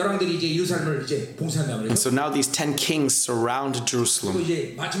열왕들이 이제 예루살렘을 이제 봉쇄한단 말이에요. And so now these 10 kings surround Jerusalem. 또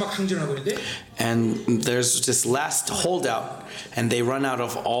이제 마지막 항전을 하고 있는데. And there's this last holdout, and they run out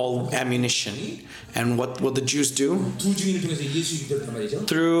of all ammunition. And what will the Jews do? 두 증인을 통해서 예수 믿었단 말이죠.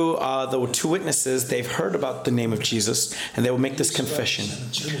 Through the two witnesses, they've heard about the name of Jesus, and they will make this confession: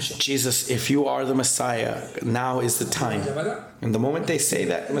 Jesus, if you are the Messiah, now is the time. And the moment they say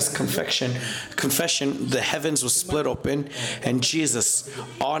that confession, the heavens will split open, and Jesus,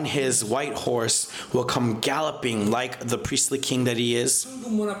 on his white horse, will come galloping like the priestly king that he is.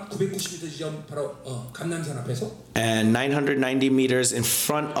 And 990 meters in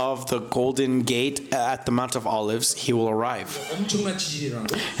front of the Golden Gate at the Mount of Olives, he will arrive.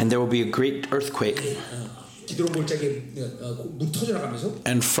 And there will be a great earthquake.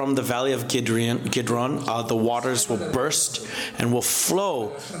 And from the valley of Kidron, the waters will burst and will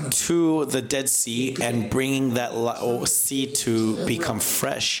flow to the Dead Sea, and bringing that sea to become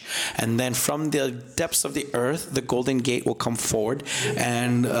fresh. And then from the depths of the earth, the Golden Gate will come forward,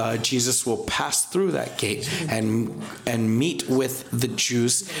 and Jesus will pass through that gate and meet with the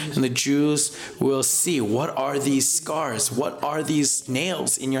Jews. And the Jews will see, what are these scars? What are these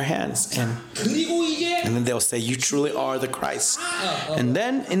nails in your hands? And then they'll say, you truly are the Christ. And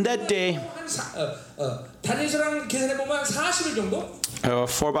then in that day,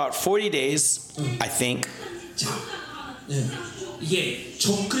 for about 40 days, I think,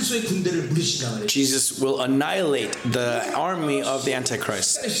 Jesus will annihilate the army of the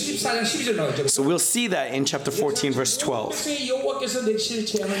Antichrist. So we'll see that in chapter 14, verse 12.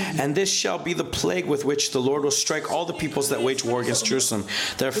 And this shall be the plague with which the Lord will strike all the peoples that wage war against Jerusalem.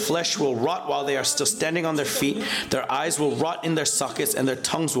 Their flesh will rot while they are still standing on their feet. Their eyes will rot in their sockets, and their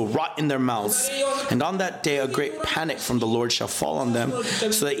tongues will rot in their mouths. And on that day a great panic from the Lord shall fall on them,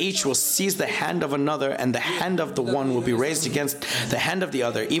 so that each will seize the hand of another, and the hand of the one will be raised against the hand of the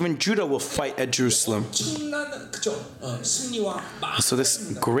other. Even Judah will fight at Jerusalem. So this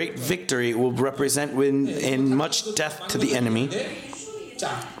great victory will represent in much death to the enemy.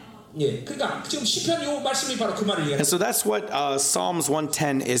 And so that's what Psalms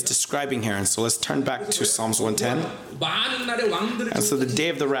 110 is describing here. And so let's turn back to Psalms 110. And so the day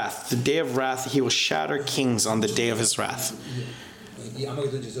of wrath, he will shatter kings on the day of his wrath.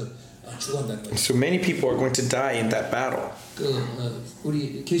 So many people are going to die in that battle.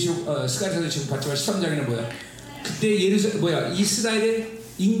 우리 계시록 스가랴서 지금 봤지만 13장에는 그때 이스라엘의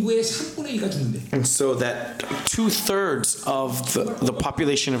인구의 3분의 2가 죽는데. And so that 2/3 of the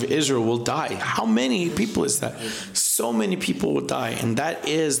population of Israel will die. How many people is that? So many people will die, and that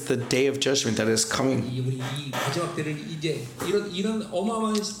is the day of judgment that is coming.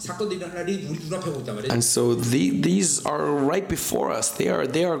 And so these are right before us. They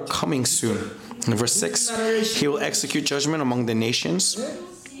are coming soon. In verse 6, he will execute judgment among the nations.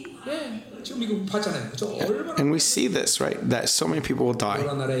 And we see this, right? That so many people will die.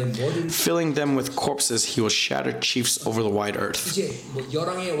 Filling them with corpses, he will shatter chiefs over the wide earth.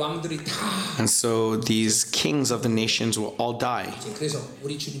 And so these kings of the nations will all die.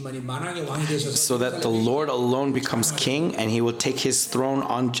 So that the Lord alone becomes king, and he will take his throne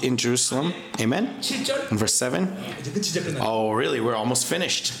in Jerusalem. Amen? In verse 7. Oh, really? We're almost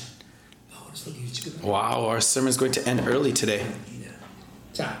finished. Wow, our sermon is going to end early today.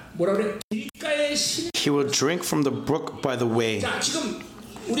 He will drink from the brook by the way.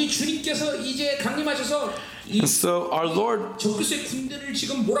 And so our Lord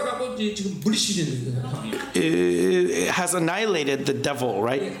has annihilated the devil,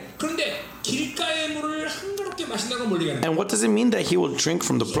 right? And what does it mean that he will drink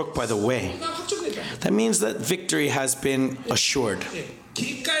from the brook by the way? That means that victory has been assured.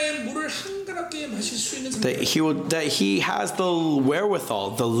 That he has the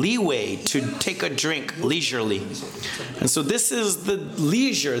wherewithal, the leeway to take a drink leisurely. And so this is the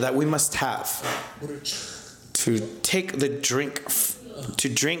leisure that we must have, to take the drink, to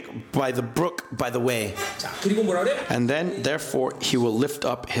drink by the brook by the way. And then therefore he will lift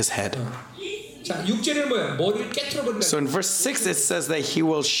up his head. So in verse 6 it says that he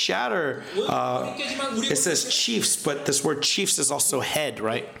will shatter, it says chiefs, but this word chiefs is also head,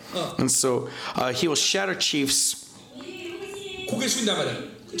 right? And so he will shatter chiefs.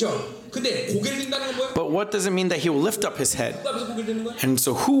 But what does it mean that he will lift up his head? And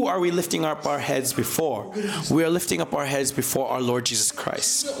so who are we lifting up our heads before? We are lifting up our heads before our Lord Jesus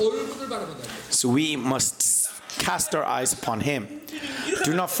Christ. So we must cast our eyes upon him.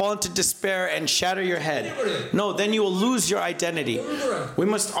 Do not fall into despair and shatter your head. No, then you will lose your identity. We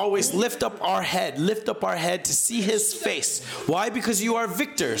must always lift up our head to see his face. Why? Because you are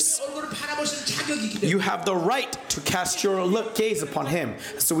victors. You have the right to cast your gaze upon him.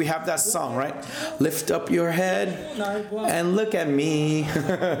 So we have that song, right? Lift up your head and look at me.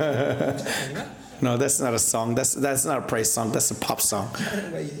 No, that's not a song. That's not a praise song. That's a pop song.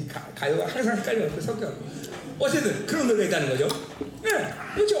 어쨌든 그런 의미가 있다는 거죠. 네,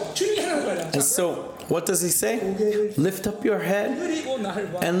 그렇죠. 주님이 하나님 말이야. And so, what does he say? Lift up your head 그리고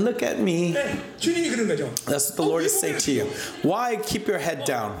나를 봐. and look at me. 네, 주님이 그런 거죠. That's what the Lord is saying to you. Why keep your head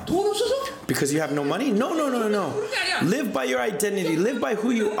down? 돈 없어서? Because you have no money? No, no, no, no. Live by your identity. Live by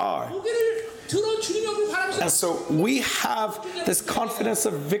who you are. 고개를 들어 주님의 얼굴을 바라보면서. And so we have this confidence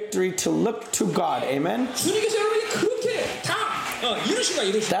of victory to look to God. Amen? 주님께서 여러분이 그렇게 다 이루신 거야,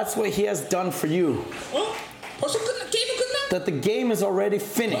 이루신. That's what he has done for you. 벌써 게임은 끝나? That the game is already 더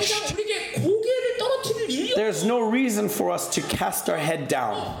finished. 이상 우리에게 고개를 떨어뜨릴 일이 There's no reason for us to cast our head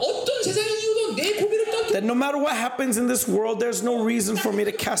down. 어떤 세상의 이유도 내 고개를 떨어뜨릴. That no matter what happens in this world, there's no reason for me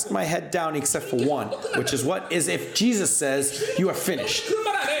to cast my head down except for one, which is what is if Jesus says you are finished. 그런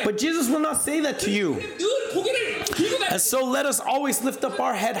말 안 해. But Jesus will not say that to you. 늘 고개를 들고 가. And so let us always lift up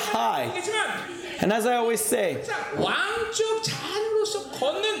our head high. 그렇지만 And as I always say, 왕적 자녀로서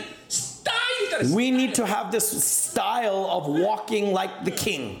걷는 스타일이 있다. we need to have this style of walking like the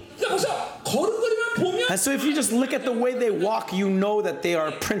king. 그래서 걸음걸이만 보면 And so if you just look at the way they walk, you know that they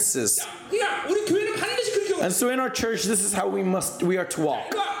are princes. 그냥 우리 교회는 반드시 그렇게 And so in our church, this is how we are to walk.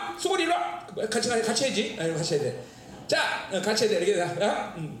 그러니까 소골이 일로 와. 같이 해야지. 같이 해야 돼. 자, 같이 해야 돼. 이렇게 돼.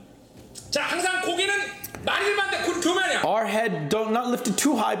 자, 항상 고개는 많이 들면 안 돼. 그건 교만이야. Our head don't not lift it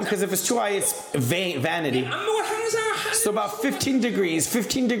too high, because if it's too high, it's vanity. 안목을 항상 So about 15 degrees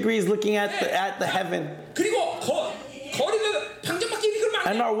looking at the heaven. 그리고 거리는 방정맞게 이끌면 안 돼.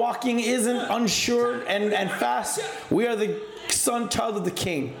 And our walking isn't unsure and fast. We are the child of the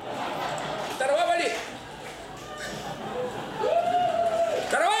king. 따라와 빨리.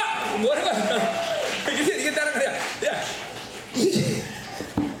 따라와. 뭐라고? 이게 따라가 그래. 야.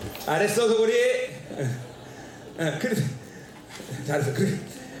 알았어, 소골이. 그래. 잘했어. 그래.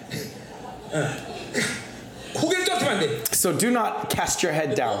 고개를 떨어뜨리면 안 돼. So do not cast your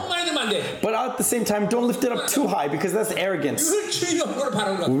head down. 너무 많이 들면 안 돼. But at the same time, don't lift it up too high, because that's arrogance. 늘 주님의 얼굴을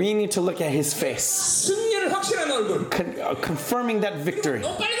바라보는 거야. We need to look at his face, 승리를 확신하는 얼굴. confirming that victory.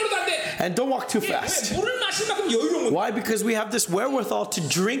 너무 빨리 걸어도 안 돼. And don't walk too fast. 물을 마실 만큼 여유로운 거야. Why? Because we have this wherewithal to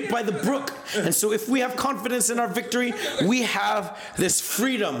drink by the brook. And so if we have confidence in our victory, we have this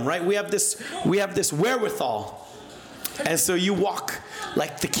freedom, right? We have this wherewithal. And so you walk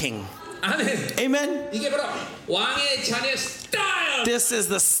like the king. 아멘. Amen. 이게 바로 왕의 자녀 스타일. This is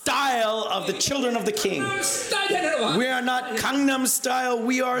the style of the children of the king. 스타일이 아니라 왕. We are not Gangnam style,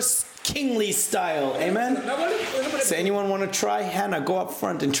 we are kingly style. Amen. Does anyone want to try? Hannah, go up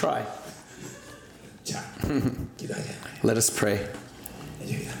front and try. 자, 기도하자. Let us pray.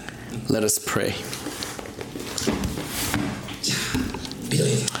 Let us pray.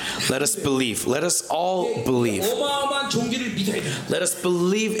 Let us believe. Let us all believe. 어마어마한 종기를 믿어야 돼. Let us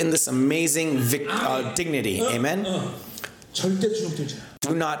believe in this amazing dignity. Amen. 절대 주눅들지.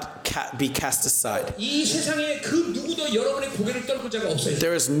 Do not be cast aside. 이 세상에 그 누구도 여러분의 고개를 떨굴 자가 없어요.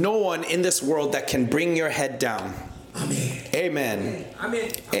 There is no one in this world that can bring your head down. 아멘. Amen.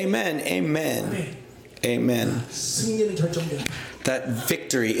 아멘. Amen. Amen. Amen. 승리는 결정돼. That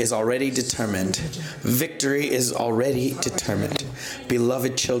victory is already determined. Victory is already determined.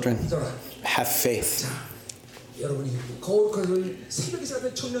 Beloved children, have faith.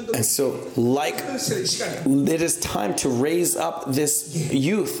 And so, like, it is time to raise up this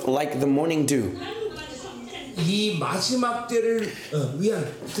youth like the morning dew. 이 마지막 때를 위한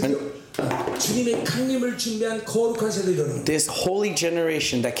주님의 강림을 준비한 거룩한 세대를 일어나. This holy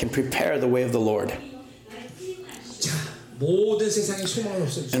generation that can prepare the way of the Lord. 모든 세상에 소망은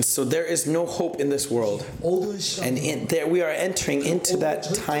없어요. And so there is no hope in this world. And there we are entering into that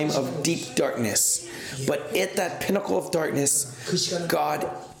time of deep darkness. But at that pinnacle of darkness, God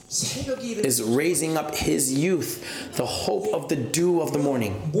is raising up his youth, the hope of the dew of the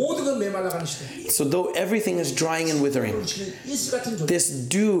morning. So though everything is drying and withering, this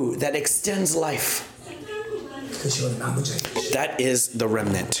dew that extends life, that is the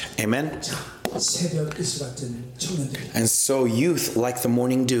remnant. Amen? And so youth like the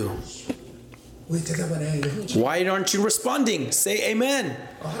morning dew. Why aren't you responding? Say amen.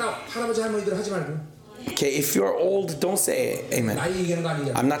 Okay, if you're old, don't say amen.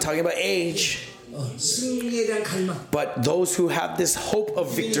 I'm not talking about age. But those who have this hope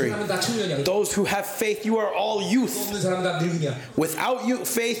of victory, those who have faith, you are all youth. Without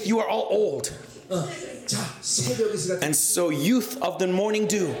faith, you are all old. And so youth of the morning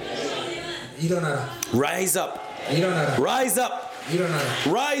dew, rise up. Rise up.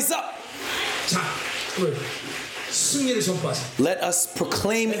 Rise up. 승리를 선포하자. Let us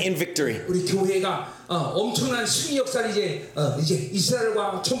proclaim in victory. 우리 교회가 엄청난 승리 역사를 이제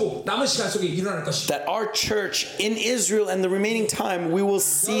이스라엘과 천국 남은 시간 속에 일어날 것이다. That our church in Israel and the remaining time we will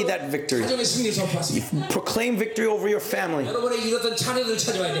see that victory. 가정의 승리 선포하자. Proclaim victory over your family. 여러분의 잃었던 자녀들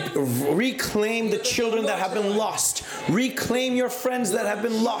찾아와야 돼. Reclaim the children that have been lost. Reclaim your friends that have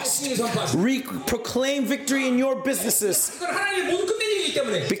been lost. Proclaim victory in your businesses. 그건 하나님이 모두 끝낸 일이기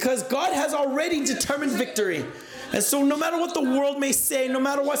때문에. Because God has already determined victory. And so no matter what the world may say, no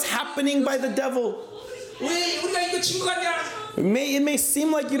matter what's happening by the devil, 왜 우리가 이거 증거 같냐? it may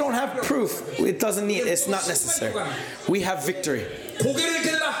seem like you don't have proof. It's not necessary. We have victory. 고개를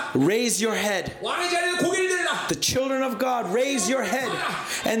들라. Raise your head. 왕의 자리에 고개를 들라. The children of God, raise your head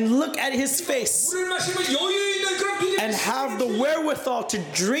and look at his face 물을 마시면 여유 있는 그런 믿음. and have the wherewithal to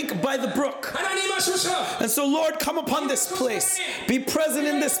drink by the brook. 하나님 하소서. And so, Lord, come upon this place. Be present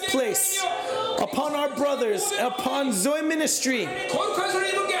in this place. Upon our brothers, upon Zoe Ministry. 거룩한 소리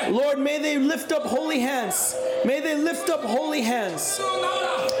입을게. Lord, may they lift up holy hands. May they lift up holy hands.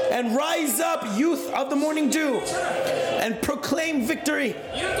 And rise up, youth of the morning dew, and proclaim victory.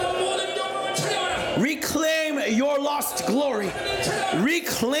 Reclaim your lost glory.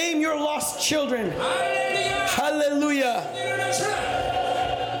 Reclaim your lost children. Hallelujah.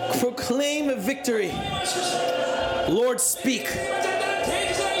 Proclaim victory. Lord, speak.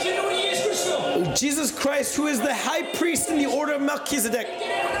 Jesus Christ, who is the high priest in the order of Melchizedek.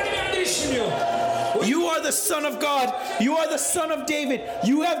 You are the Son of God. You are the Son of David.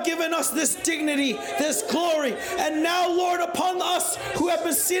 You have given us this dignity, this glory. And now, Lord, upon us who have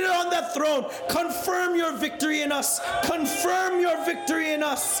been seated on that throne, confirm your victory in us. Confirm your victory in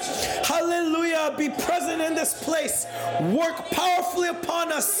us. Hallelujah. Be present in this place. Work powerfully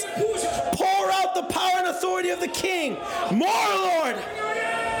upon us. Pour out the power and authority of the King. More, Lord.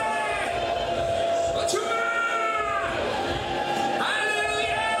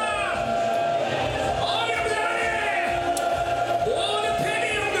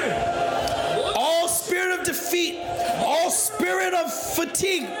 Defeat, all spirit of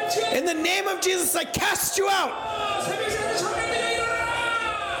fatigue, in the name of Jesus, I cast you out.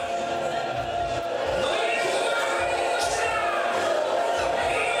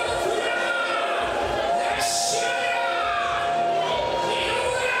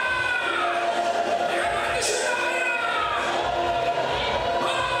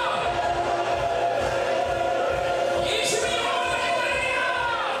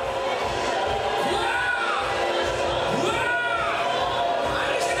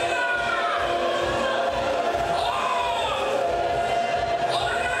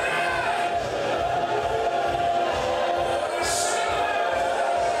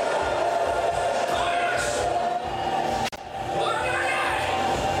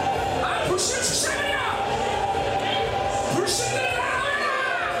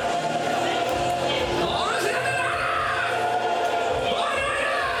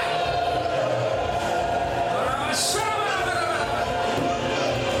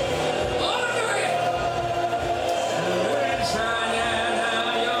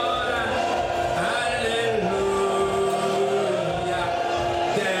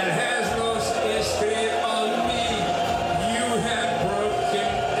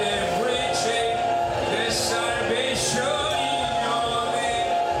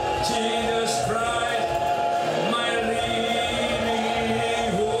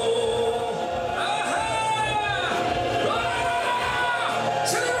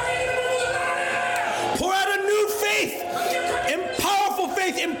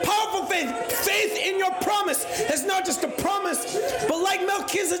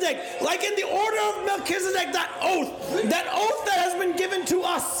 Melchizedek, like in the order of Melchizedek, that oath that has been given to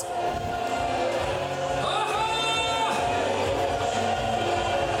us.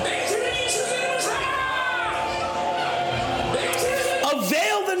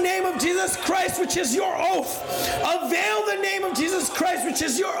 Avail the name of Jesus Christ, which is your oath. Avail the name of Jesus Christ, which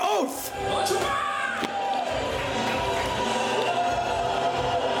is your oath.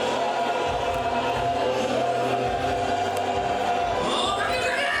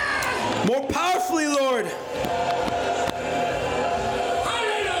 More powerfully, Lord.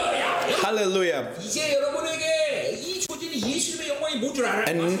 Hallelujah.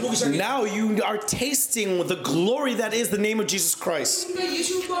 And now you are tasting the glory that is the name of Jesus Christ.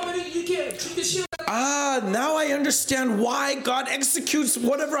 Now I understand why God executes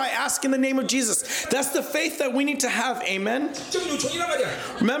whatever I ask in the name of Jesus. That's the faith that we need to have. Amen.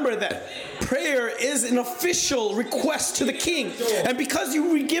 Remember that prayer is an official request to the king. And because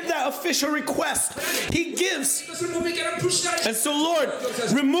you give that official request, he gives. And so, Lord,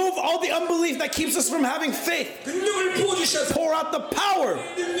 remove all the unbelief that keeps us from having faith. Pour out the power.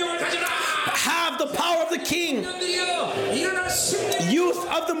 Have the power of the king. Youth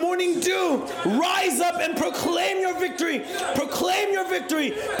of the morning dew, rise up and proclaim your victory. Proclaim your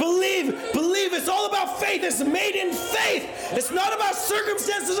victory. Believe. It's all about faith. It's made in faith. It's not about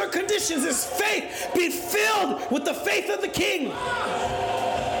circumstances or conditions. It's faith. Be filled with the faith of the king.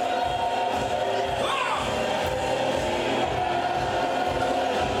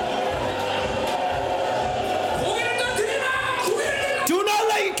 Do not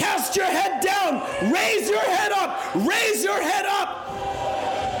let you cast your head down. Raise your head up. Raise your head up.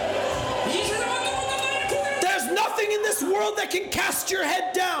 There's nothing in this world that can cast your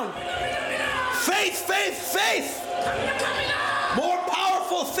head down. Faith, faith, faith. More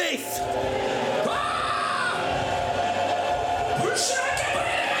powerful faith.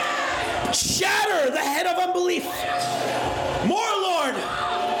 Shatter the head of unbelief. More, Lord.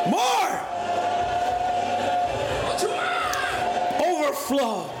 More.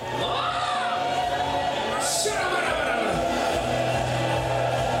 Overflow.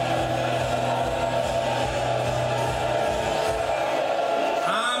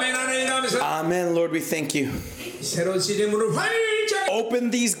 Amen, Lord, we thank you. Open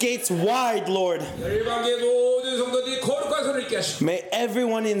these gates wide, Lord. May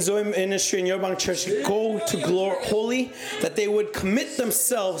everyone in Zoe Ministry and Yerbang Church go to glory holy, that they would commit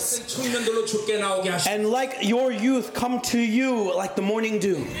themselves and like your youth come to you like the morning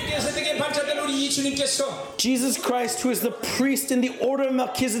dew. Jesus Christ, who is the priest in the order of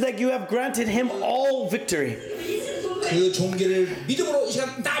Melchizedek, you have granted him all victory.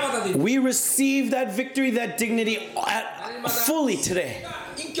 We receive that victory, that dignity fully today.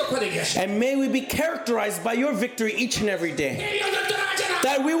 And may we be characterized by your victory each and every day.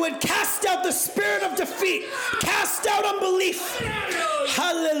 That we would cast out the spirit of defeat, cast out unbelief.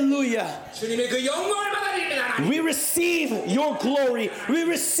 Hallelujah. We receive your glory. We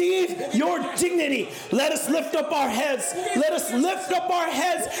receive your dignity. Let us lift up our heads. Let us lift up our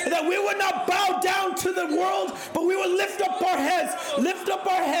heads, that we would not bow down to the world, but we would lift up our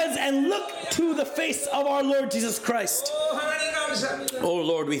heads and look to the face of our Lord Jesus Christ. Oh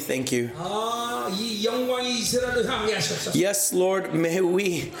Lord, we thank you. Yes, Lord, may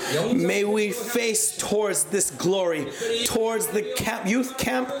we face towards this glory, towards the youth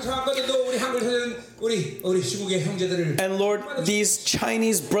camp. And Lord, these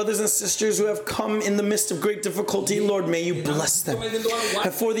Chinese brothers and sisters who have come in the midst of great difficulty, Lord, may you bless them.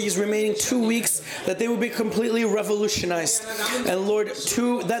 And for these remaining 2 weeks, that they would be completely revolutionized. And Lord,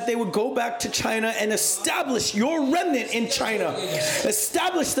 that they would go back to China and establish your remnant in China.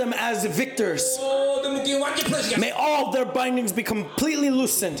 Establish them as victors. May all their bindings be completely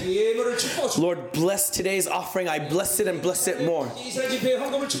loosened. Lord, bless today's offering. I bless it and bless it more.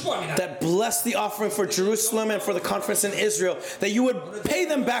 That bless the offering for Jerusalem and for the conference in Israel. That you would pay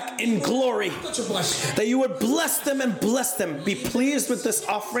them back in glory. That you would bless them and bless them. Be pleased with this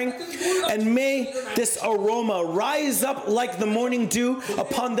offering. And may this aroma rise up like the morning dew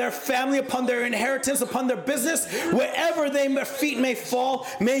upon their family, upon their inheritance, upon their business, wherever their feet may fall.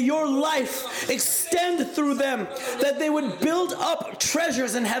 May your life extend through them, that they would build up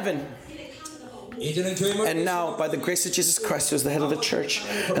treasures in heaven. And now, by the grace of Jesus Christ, who is the head of the church,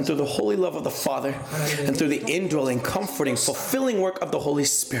 and through the holy love of the Father, and through the indwelling, comforting, fulfilling work of the Holy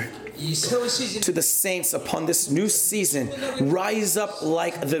Spirit, to the saints upon this new season, rise up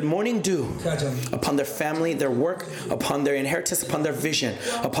like the morning dew upon their family, their work, upon their inheritance, upon their vision,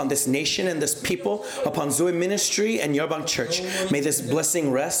 upon this nation and this people, upon Zoe Ministry and Yerbang Church. May this blessing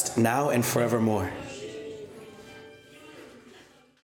rest now and forevermore.